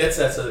 Melissa gets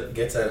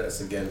at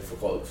us again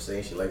for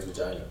saying she likes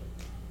vagina.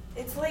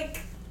 It's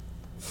like,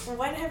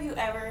 when have you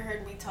ever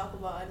heard me talk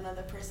about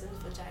another person's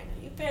vagina?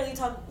 I barely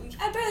talk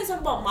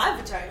about my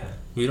vagina.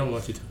 We don't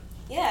want you to.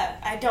 Yeah,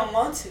 I don't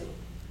want to.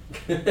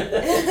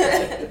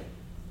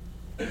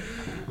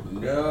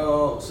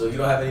 No. So you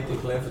don't have anything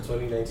planned for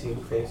 2019,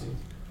 Fancy?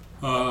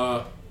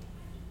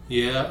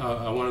 Yeah,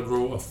 I want to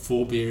grow a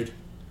full beard.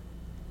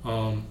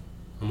 I'm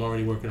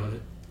already working on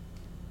it.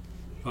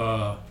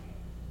 I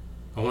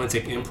want to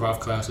take improv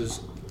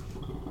classes,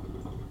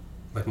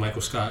 like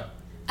Michael Scott.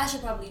 I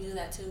should probably do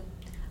that too.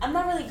 I'm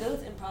not really good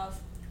with improv.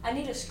 I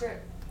need a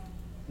script.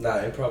 Nah,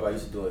 improv I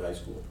used to do in high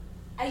school.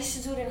 I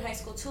used to do it in high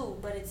school too,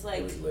 but it's It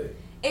like was lit.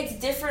 it's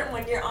different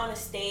when you're on a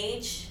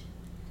stage,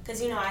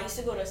 cause I used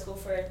to go to school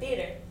for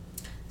theater,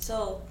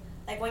 so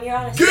like when you're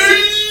on a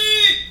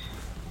stage.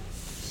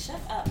 Shut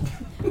up.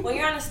 When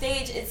you're on a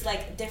stage, it's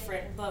like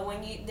different, but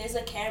when there's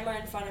a camera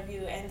in front of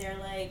you and they're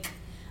like,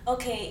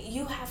 okay,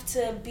 you have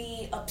to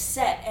be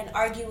upset and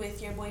argue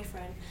with your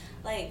boyfriend.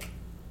 Like,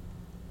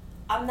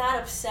 I'm not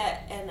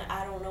upset and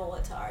I don't know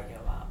what to argue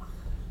about.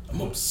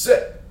 I'm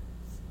upset.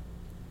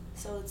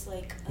 So it's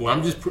like, Well,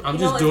 I'm just if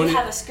doing you it.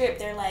 have a script,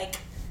 they're like,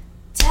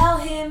 tell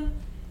him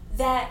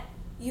that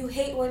you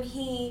hate when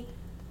he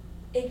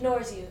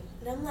ignores you.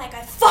 And I'm like,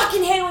 I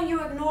fucking hate when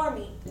you ignore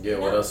me. Yeah,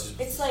 what else?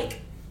 It's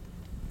like,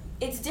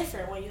 it's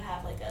different when you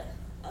have like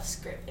a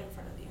script in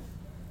front of you.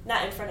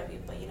 Not in front of you,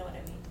 but you know what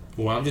I mean.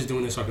 Well, I'm just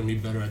doing this so I can be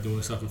better at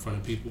doing stuff in front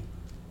of people.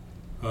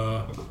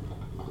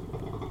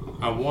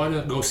 I want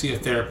to go see a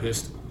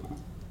therapist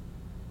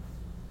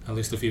at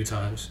least a few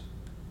times.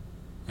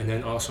 And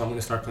then also I'm going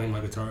to start playing my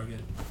guitar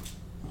again.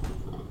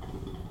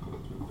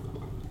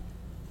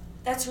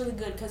 That's really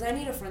good, because I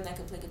need a friend that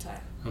can play guitar.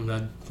 I'm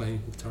not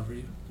playing guitar for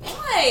you.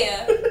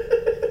 Why?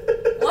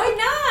 Why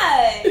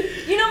not?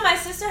 My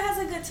sister has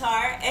a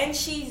guitar, and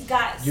she's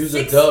got Use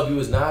a dub. You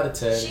was 9 out of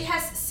 10. She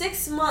has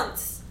 6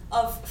 months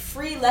of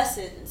free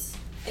lessons,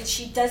 and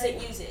she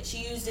doesn't use it.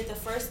 She used it the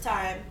first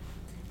time,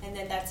 and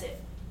then that's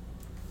it.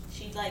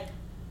 She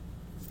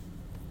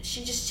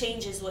just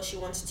changes what she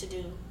wants to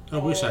do. I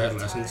wish I had all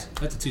the lessons. time.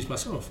 I had to teach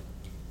myself.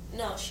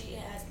 No, she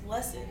has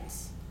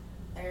lessons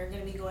that are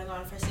going to be going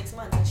on for 6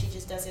 months, and she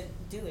just doesn't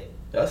do it.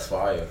 That's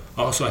fire.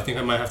 Also, I think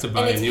I might have to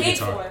buy And a it's new paid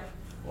guitar. for.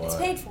 Why? It's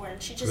paid for,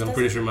 and she just Because I'm doesn't.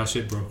 pretty sure my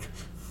shit broke.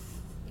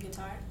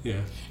 Guitar.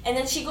 Yeah. And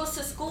then she goes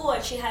to school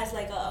and she has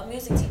like a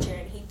music teacher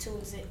and he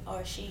tunes it,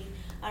 or she,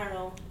 I don't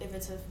know if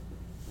it's a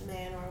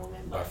man or a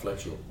woman, but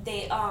Bisexual.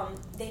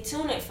 they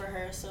tune it for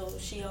her, so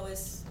she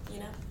always,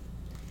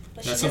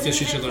 But That's something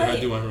she doesn't should even learn how to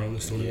play do on her own,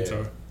 is tune the Yeah.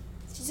 guitar.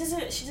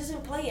 it. She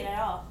doesn't play it at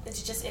all.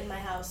 It's just in my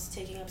house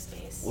taking up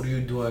space. What are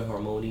you doing,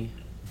 Harmony?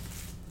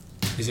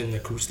 Is it an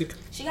acoustic?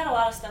 She got a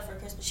lot of stuff for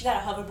Christmas. She got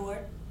a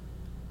hoverboard.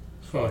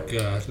 Oh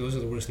god, those are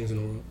the worst things in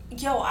the world.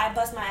 Yo, I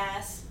bust my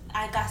ass.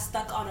 I got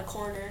stuck on a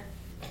corner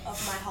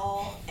of my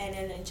hall, and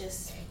then it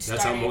just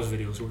That's how most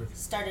videos work.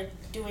 started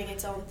doing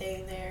its own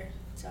thing there.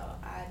 So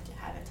I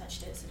haven't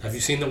touched it since. Have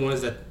you seen the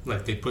ones that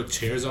like they put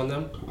chairs on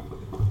them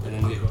and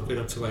then they hook it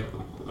up to like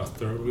a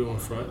third wheel in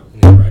front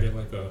and they ride it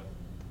like a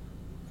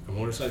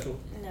motorcycle?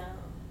 No.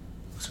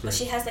 It's But great.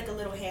 she has like a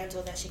little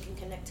handle that she can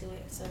connect to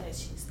it, so that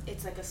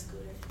it's like a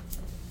scooter.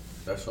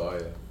 That's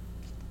fire.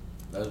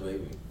 That's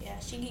baby. Yeah,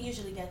 she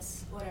usually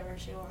gets whatever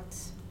she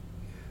wants.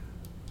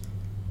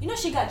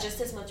 She got just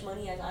as much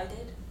money as I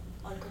did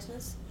on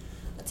Christmas.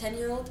 A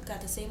 10-year-old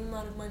got the same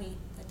amount of money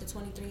that the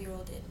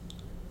 23-year-old did.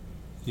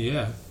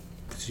 Yeah,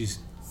 'cause she's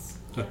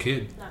a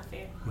kid Not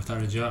fair.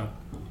 without a job.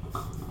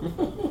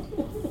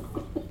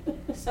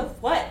 So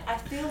what? I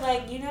feel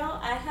like,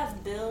 I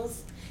have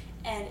bills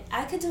and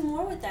I could do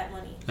more with that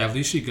money. At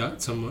least she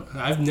got some.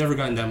 I've never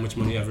gotten that much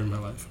money ever in my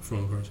life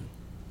from a person.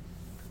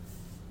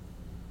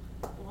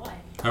 Why?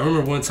 I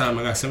remember one time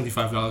I got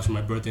 $75 for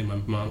my birthday and my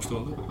mom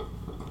stole it.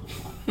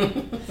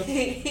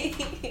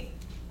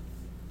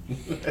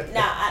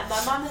 Nah,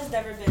 my mom has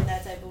never been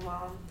that type of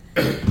mom.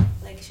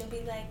 Like, she'll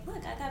be like,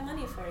 look, I got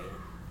money for you.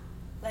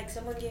 Like,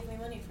 someone gave me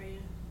money for you.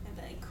 I'd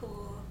be like,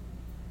 cool,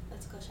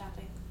 let's go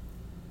shopping.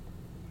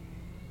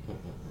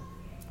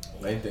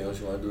 Anything else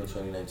you want to do in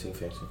 2019,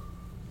 Fancy?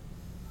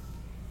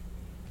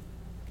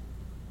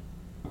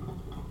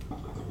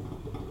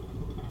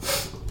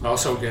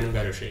 Also, get in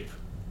better shape.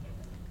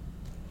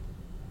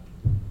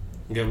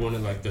 Get one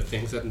of like the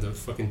things that the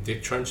fucking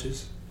dick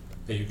trenches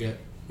that you get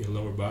in your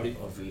lower body.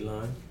 A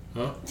V-line?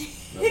 Huh?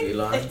 A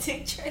V-line? A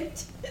dick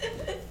trench.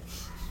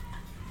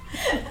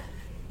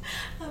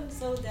 I'm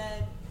so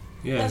dead.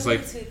 Yeah, it's Let me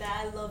like tweet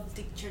that. I love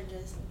dick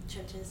trenches.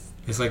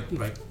 it's like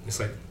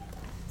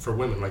for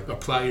women, like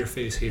apply your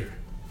face here.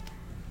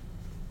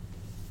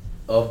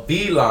 A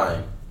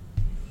V-line.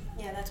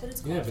 Yeah, that's what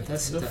it's called. Yeah, but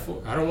that's The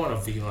fuck? I don't want a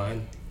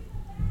V-line.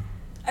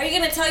 Are you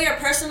gonna tell your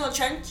personal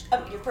trench,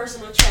 your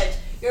personal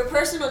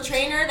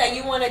trainer that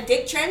you want a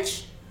dick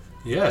trench?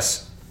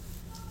 Yes.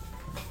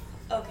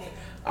 Okay.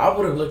 I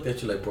would have looked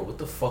at you like, bro, what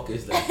the fuck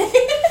is that?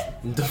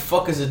 The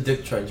fuck is a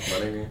dick trench, my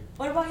nigga?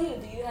 What about you?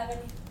 Do you have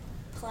any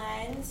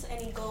plans,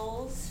 any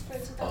goals for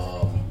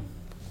 2019?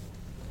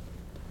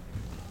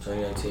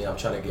 2019, I'm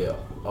trying to get,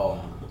 I'm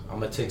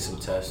gonna take some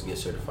tests, get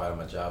certified on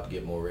my job,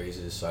 get more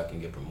raises so I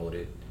can get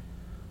promoted.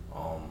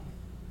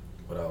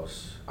 What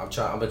else? I'm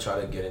gonna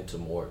try to get into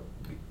more,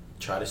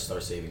 try to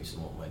start saving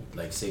some more money,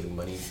 like saving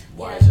money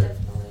wiser. Yeah,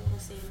 definitely. We'll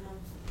see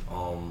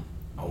more.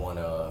 I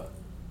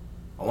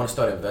want to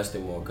start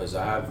investing more because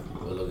I have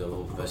a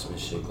little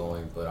investment shit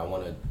going, but I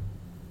want to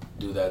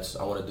do that.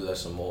 I want to do that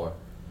some more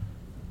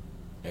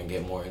and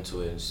get more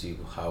into it and see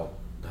how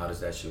does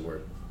that shit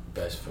work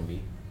best for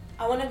me.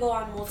 I want to go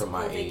on multiple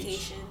my age.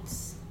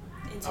 vacations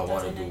in I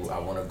want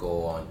 2019. to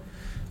go on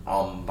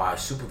My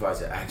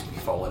supervisor asked me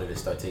if I wanted to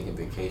start taking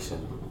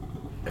vacation,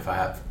 if I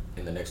have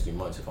in the next 3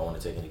 months, if I want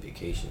to take any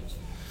vacations.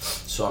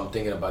 So I'm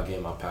thinking about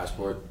getting my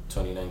passport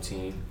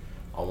 2019.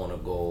 I want to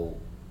go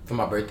for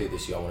my birthday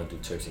this year. I want to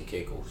do Turks and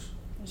Caicos.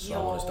 So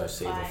I want to start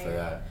saving for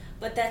that.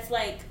 But that's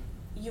like,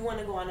 you want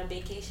to go on a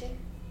vacation?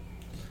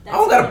 I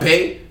don't gotta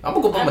pay. I'm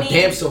gonna go by my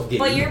damn self.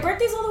 But your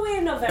birthday's all the way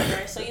in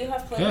November, so you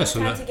have plenty of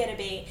time to get a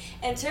baby.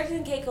 And Turks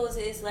and Caicos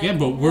is like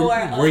but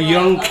we're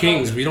young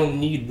kings. We don't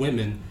need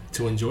women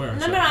to enjoy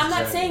ourselves. No, I'm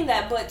not saying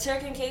that. But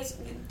Turks and Caicos.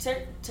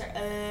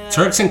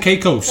 Turks and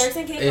Caicos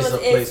is a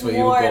place where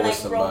more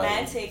like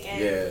romantic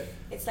and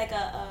it's like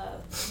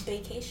a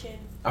vacation.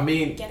 I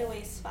mean,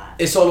 getaway spot.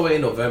 It's all the way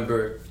in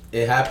November.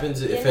 It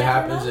happens. If it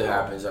happens, it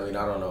happens. I mean,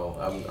 I don't know.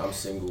 I'm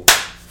single.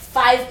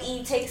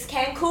 5E takes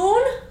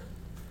Cancun.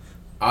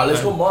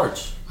 Let's go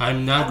March.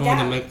 I'm not going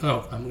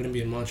to I'm going to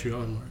be in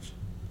Montreal in March.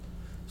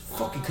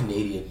 Fucking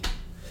Canadian.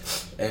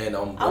 And I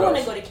want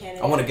to go to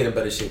Canada. I want to get in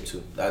better shape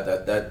too.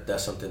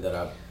 That's something that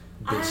I've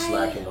been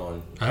slacking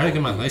on. I gotta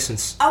get my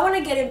license. I want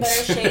to get in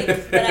better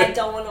shape, but I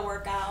don't want to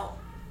work out.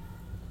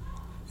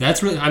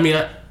 That's really. I mean,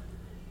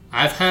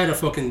 I've had a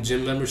fucking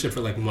gym membership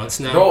for like months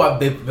now. Bro, I've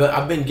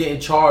been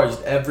getting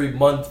charged every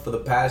month for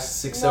the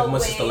past 6-7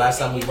 months since the last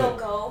time we went.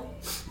 Go?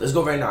 Let's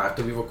go right now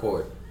after we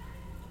record.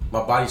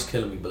 My body's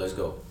killing me, but let's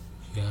go.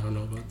 Yeah, I don't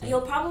know about that.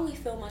 You'll probably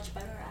feel much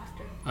better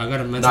after. I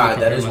gotta mentally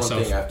prepare myself.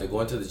 One thing. After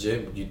going to the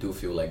gym, you do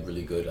feel like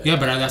really good. Yeah,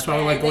 but that's why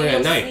I like going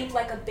at night. Sleep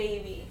like a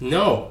baby.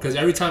 No, because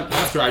every time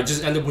after, I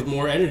just end up with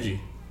more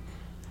energy.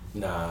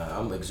 Nah,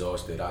 I'm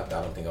exhausted. I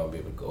don't think I would be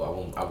able to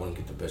go. I wouldn't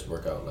get the best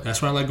workout. Like,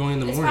 that's why I like going in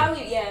the morning.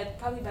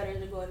 It's probably better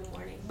to go in the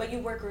morning. But you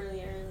work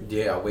really early.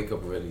 Yeah, I wake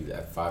up really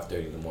at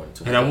 5:30 in the morning.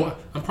 And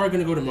I'm probably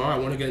gonna go tomorrow. I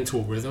want to get into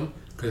a rhythm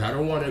because I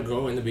don't want to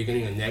go in the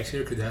beginning of next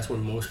year because that's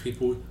when most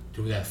people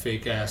do that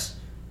fake ass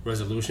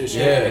resolution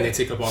shit and they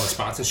take up all the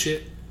spots and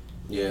shit.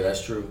 Yeah,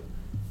 that's true.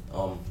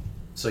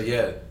 So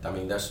yeah, I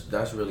mean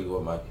that's really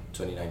what my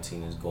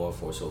 2019 is going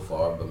for so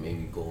far. But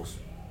maybe goals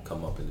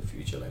come up in the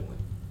future, like when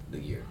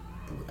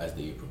as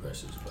the year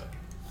progresses. But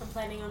I'm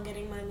planning on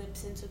getting my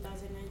lips in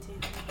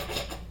 2019.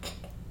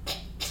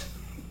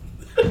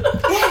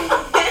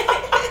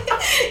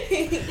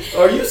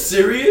 Are you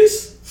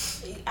serious?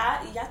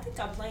 I think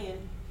I'm playing.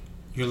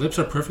 Your lips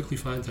are perfectly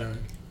fine, Taryn.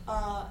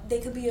 They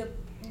could be a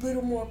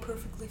little more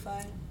perfectly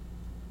fine.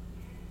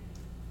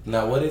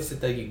 Now, what is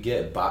it that you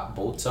get?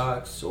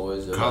 Botox or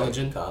is it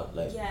collagen?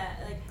 Like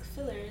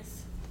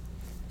fillers.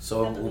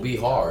 So it will be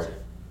hard.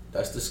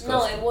 That's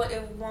disgusting. No,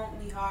 it won't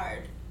be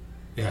hard.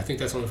 Yeah, I think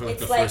that's only for like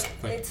it's the first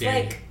it's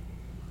like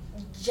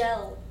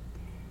gel.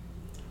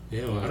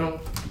 Yeah, well, I don't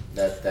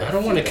That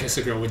want to kiss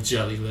a girl with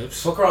jelly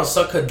lips. Fuck around,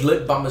 suck her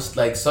lip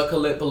suck her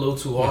lip a little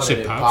too hard and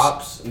it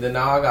pops. And then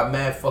now I got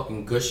mad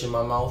fucking gush in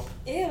my mouth.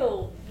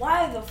 Ew,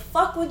 why the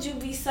fuck would you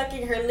be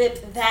sucking her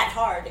lip that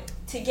hard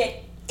to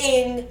get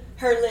in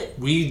her lip?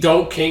 We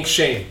don't kink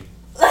shame.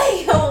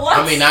 Like, what?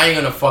 I mean, I ain't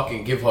gonna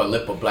fucking give her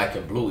lip of black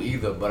and blue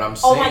either, but I'm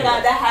saying. Oh my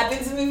god, that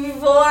happened to me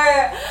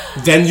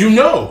before. Then you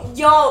know.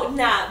 Yo,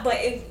 nah, but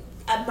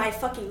my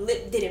fucking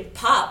lip didn't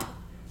pop.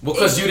 Well,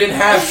 because you didn't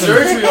have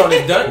surgery on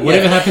it done yet. What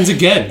if it happens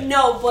again?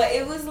 No, but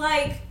it was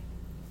like,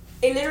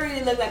 it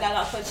literally looked like I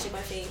got punched in my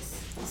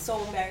face. It was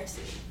so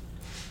embarrassing.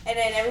 And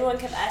then everyone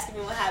kept asking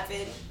me what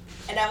happened.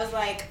 And I was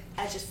like,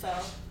 I just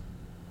fell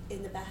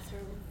in the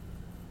bathroom.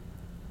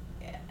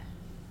 Yeah.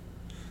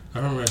 I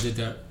remember I did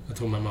that. I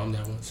told my mom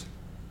that once.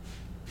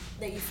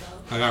 That you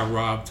fell? I got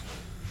robbed.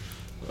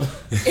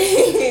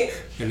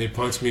 And they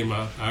punched me in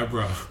my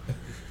eyebrow.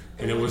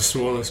 And it was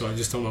swollen, so I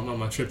just told my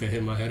mom I tripped and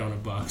hit my head on a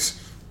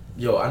box.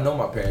 Yo, I know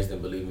my parents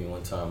didn't believe me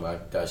one time. I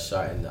got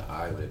shot in the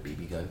eye with a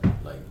BB gun,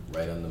 like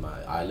right under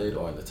my eyelid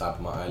or on the top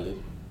of my eyelid.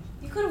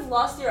 You could have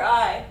lost your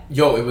eye.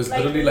 Yo, it was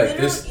literally like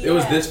this. Yeah. It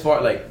was this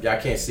far. Like I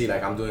can't see.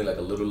 Like I'm doing like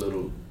a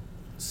little,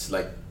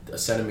 like a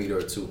centimeter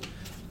or two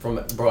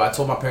from. Bro, I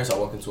told my parents I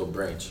walked into a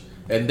branch,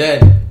 and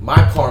then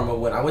my karma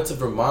when I went to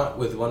Vermont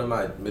with one of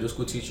my middle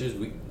school teachers.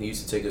 He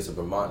used to take us to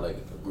Vermont, like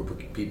a group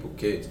of people,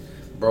 kids,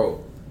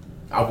 bro.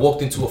 I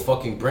walked into a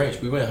fucking branch.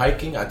 We went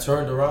hiking. I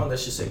turned around. That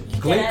shit said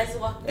click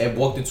and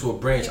walked into a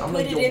branch. I'm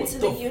like, yo, what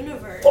the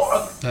universe.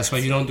 Fuck? That's why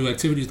you don't do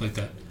activities like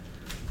that.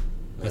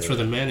 That's for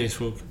the mayonnaise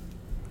folk.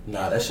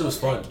 Nah, that shit was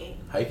fun.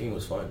 Hiking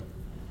was fun.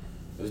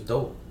 It was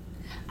dope.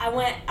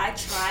 I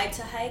tried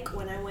to hike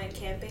when I went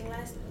camping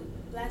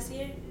last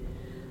year,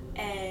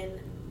 and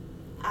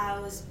I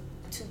was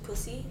too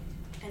pussy,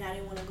 and I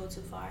didn't want to go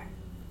too far,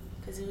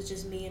 because it was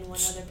just me and one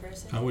other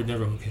person. I would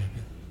never go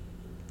camping.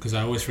 Because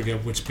I always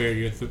forget which bear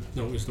is the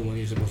one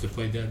you're supposed to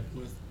play dead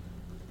with.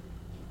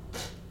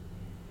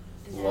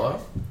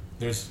 What?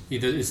 There's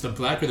it's the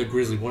black or the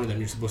grizzly. One of them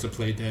you're supposed to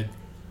play dead.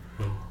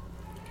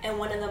 And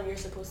one of them you're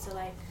supposed to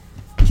like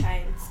try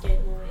and scare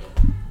them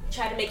away.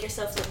 Try to make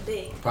yourself look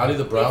big. Probably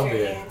the brown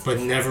bear. But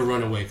never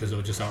run away because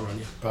they'll just outrun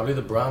you. Probably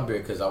the brown bear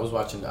because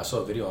I saw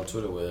a video on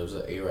Twitter where there was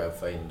an Arab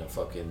fighting a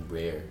fucking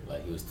bear.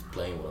 Like he was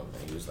playing with him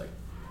and he was like.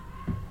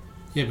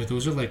 Yeah, but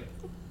those are like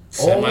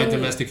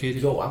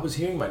semi-domesticated. Yo, I was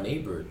hearing my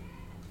neighbor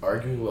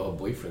arguing with her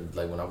boyfriend.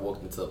 Like when I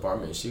walked into the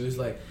apartment, she was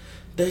like,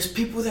 "There's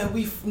people that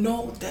we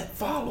know that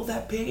follow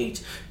that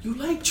page. You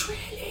like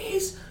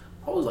trannies?"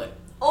 I was like,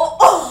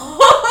 Oh,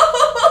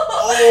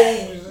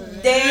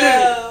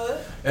 damn.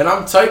 And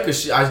I'm tight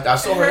because I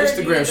saw her Heard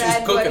Instagram. you, She was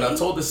bad cooking. buddy. I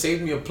told her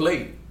save me a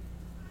plate.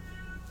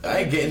 I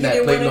ain't getting You that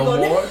didn't plate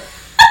wanna no go more.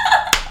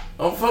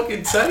 I'm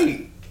fucking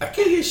tight. I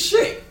can't hear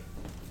shit.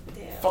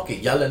 Damn.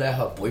 Fucking yelling at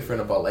her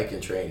boyfriend about liking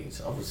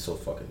trannies. I was so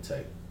fucking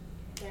tight.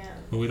 Damn.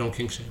 But we don't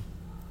kink shame.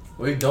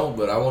 We don't,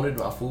 but I wanted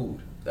my food.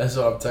 That's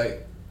why I'm tight.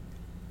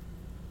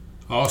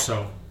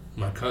 Also,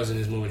 my cousin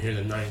is moving here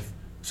the 9th,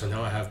 so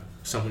now I have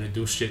someone to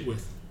do shit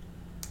with.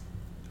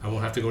 I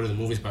won't have to go to the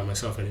movies by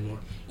myself anymore.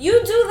 You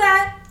do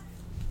that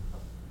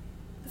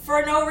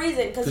for no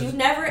reason because you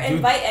never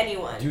invite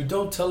anyone. You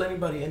don't tell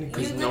anybody anything.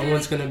 Because You no literally-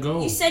 one's gonna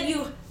go. You said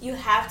you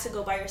have to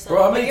go by yourself.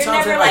 Bro, how many but you're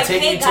times never have I like,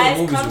 taken hey you to the guys,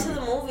 movies come with to me?"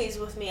 the movies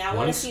with me. I want to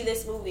Once. see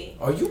this movie.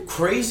 Are you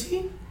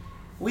crazy?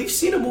 We've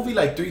seen a movie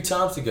like 3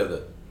 times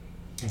together.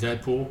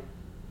 Deadpool.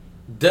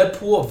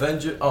 Deadpool,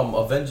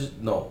 Avengers,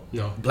 no.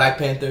 No. Black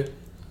Panther.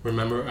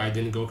 Remember, I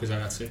didn't go because I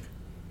got sick.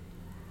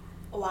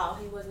 Wow,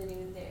 he wasn't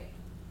even there.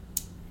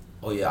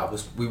 Oh yeah,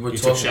 we were You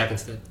took talking. Shaq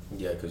instead.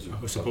 Yeah, because you I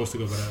was supposed to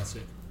go, but I got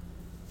sick.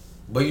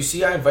 But you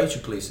see, I invite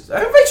you places.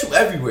 I invite you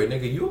everywhere,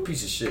 nigga. You a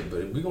piece of shit,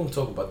 but we gonna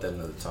talk about that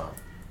another time.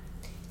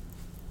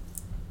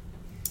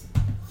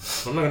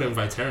 I'm not gonna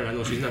invite Taryn. I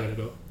know she's not gonna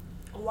go.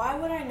 Why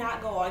would I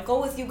not go? I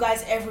go with you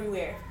guys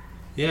everywhere.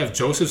 Yeah, if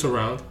Joseph's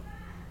around.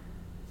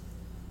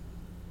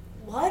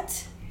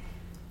 What?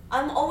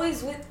 I'm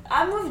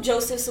with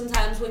Joseph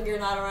sometimes when you're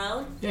not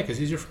around. Yeah, because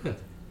he's your friend.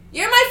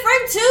 You're my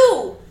friend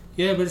too.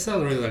 Yeah, but it's not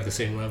really like the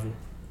same level.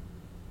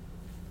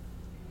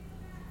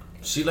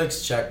 She likes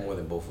Shaq more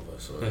than both of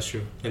us. So. That's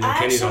true. And then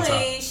Kenny's on top.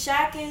 Actually,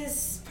 Shaq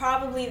is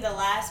probably the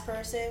last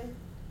person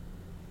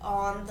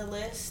on the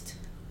list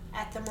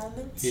at the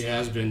moment. He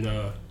has been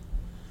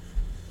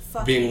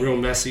Fucking, being real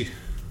messy.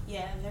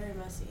 Yeah, very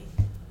messy.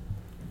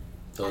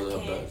 Those I are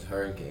the can't. best.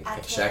 Her and Kenny. I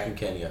Shaq can't. and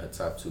Kenny are the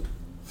top 2.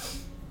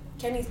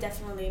 Kenny's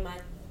definitely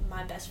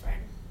my best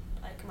friend.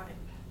 Like my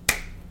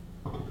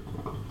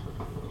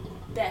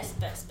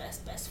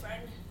best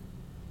friend.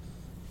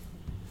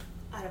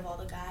 Out of all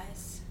the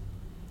guys.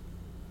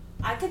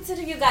 I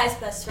consider you guys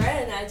best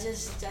friend. I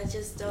just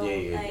don't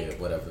Yeah,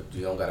 whatever.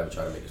 You don't gotta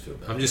try to make us feel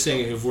bad. I'm just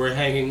saying, if we're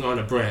hanging on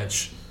a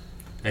branch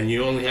and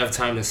you only have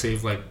time to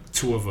save like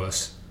 2 of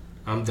us,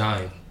 I'm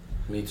dying.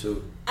 Me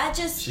too. I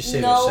just She's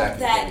saving know Shaq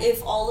and that Kenny.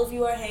 if all of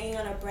you are hanging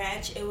on a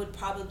branch, it would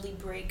probably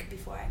break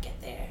before I get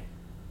there.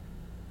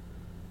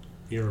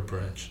 You're a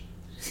branch.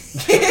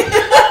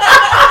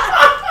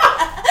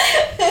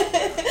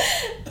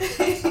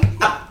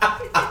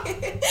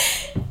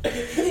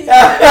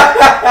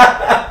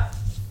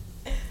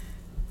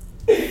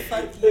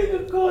 Fuck you.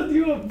 Nigga called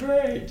you a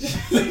branch.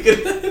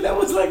 That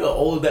was like an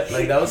old, that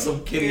was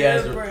some kitty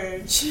ass. You're a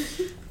branch.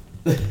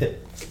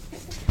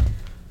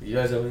 You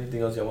guys have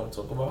anything else y'all want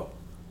to talk about?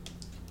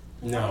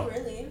 No. Not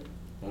really.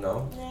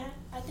 No? Nah,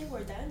 I think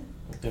we're done.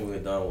 I think we're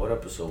done. What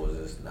episode was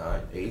this?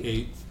 9? 8?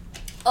 8.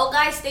 Oh,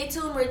 guys, stay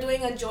tuned. We're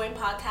doing a joint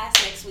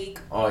podcast next week.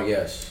 Oh,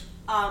 yes.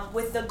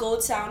 With the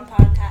Gold Sound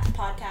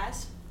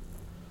podcast.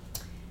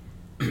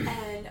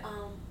 And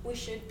we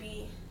should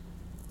be.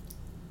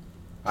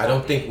 I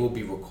don't think we'll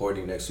be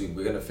recording next week.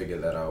 We're going to figure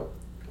that out.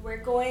 We're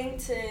going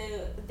to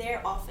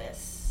their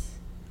office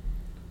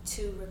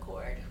to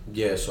record.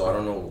 Yeah, so I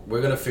don't know. We're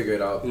going to figure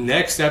it out.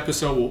 Next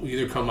episode will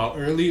either come out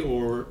early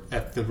or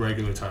at the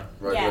regular time.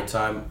 Regular Yeah.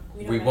 time.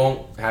 We We don't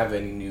won't have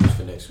any news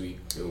for next week.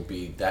 It will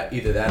be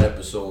either that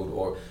episode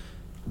or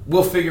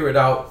we'll figure it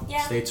out.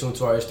 Yeah. Stay tuned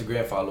to our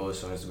Instagram. Follow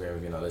us on Instagram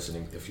if you're not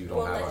listening. If you don't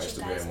We'll have let our you guys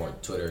Instagram or know.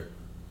 Twitter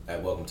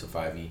at Welcome to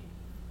 5E.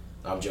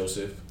 I'm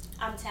Joseph.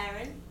 I'm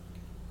Taryn.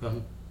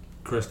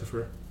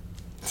 Christopher.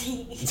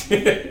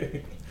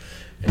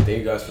 And thank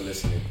you guys for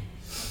listening.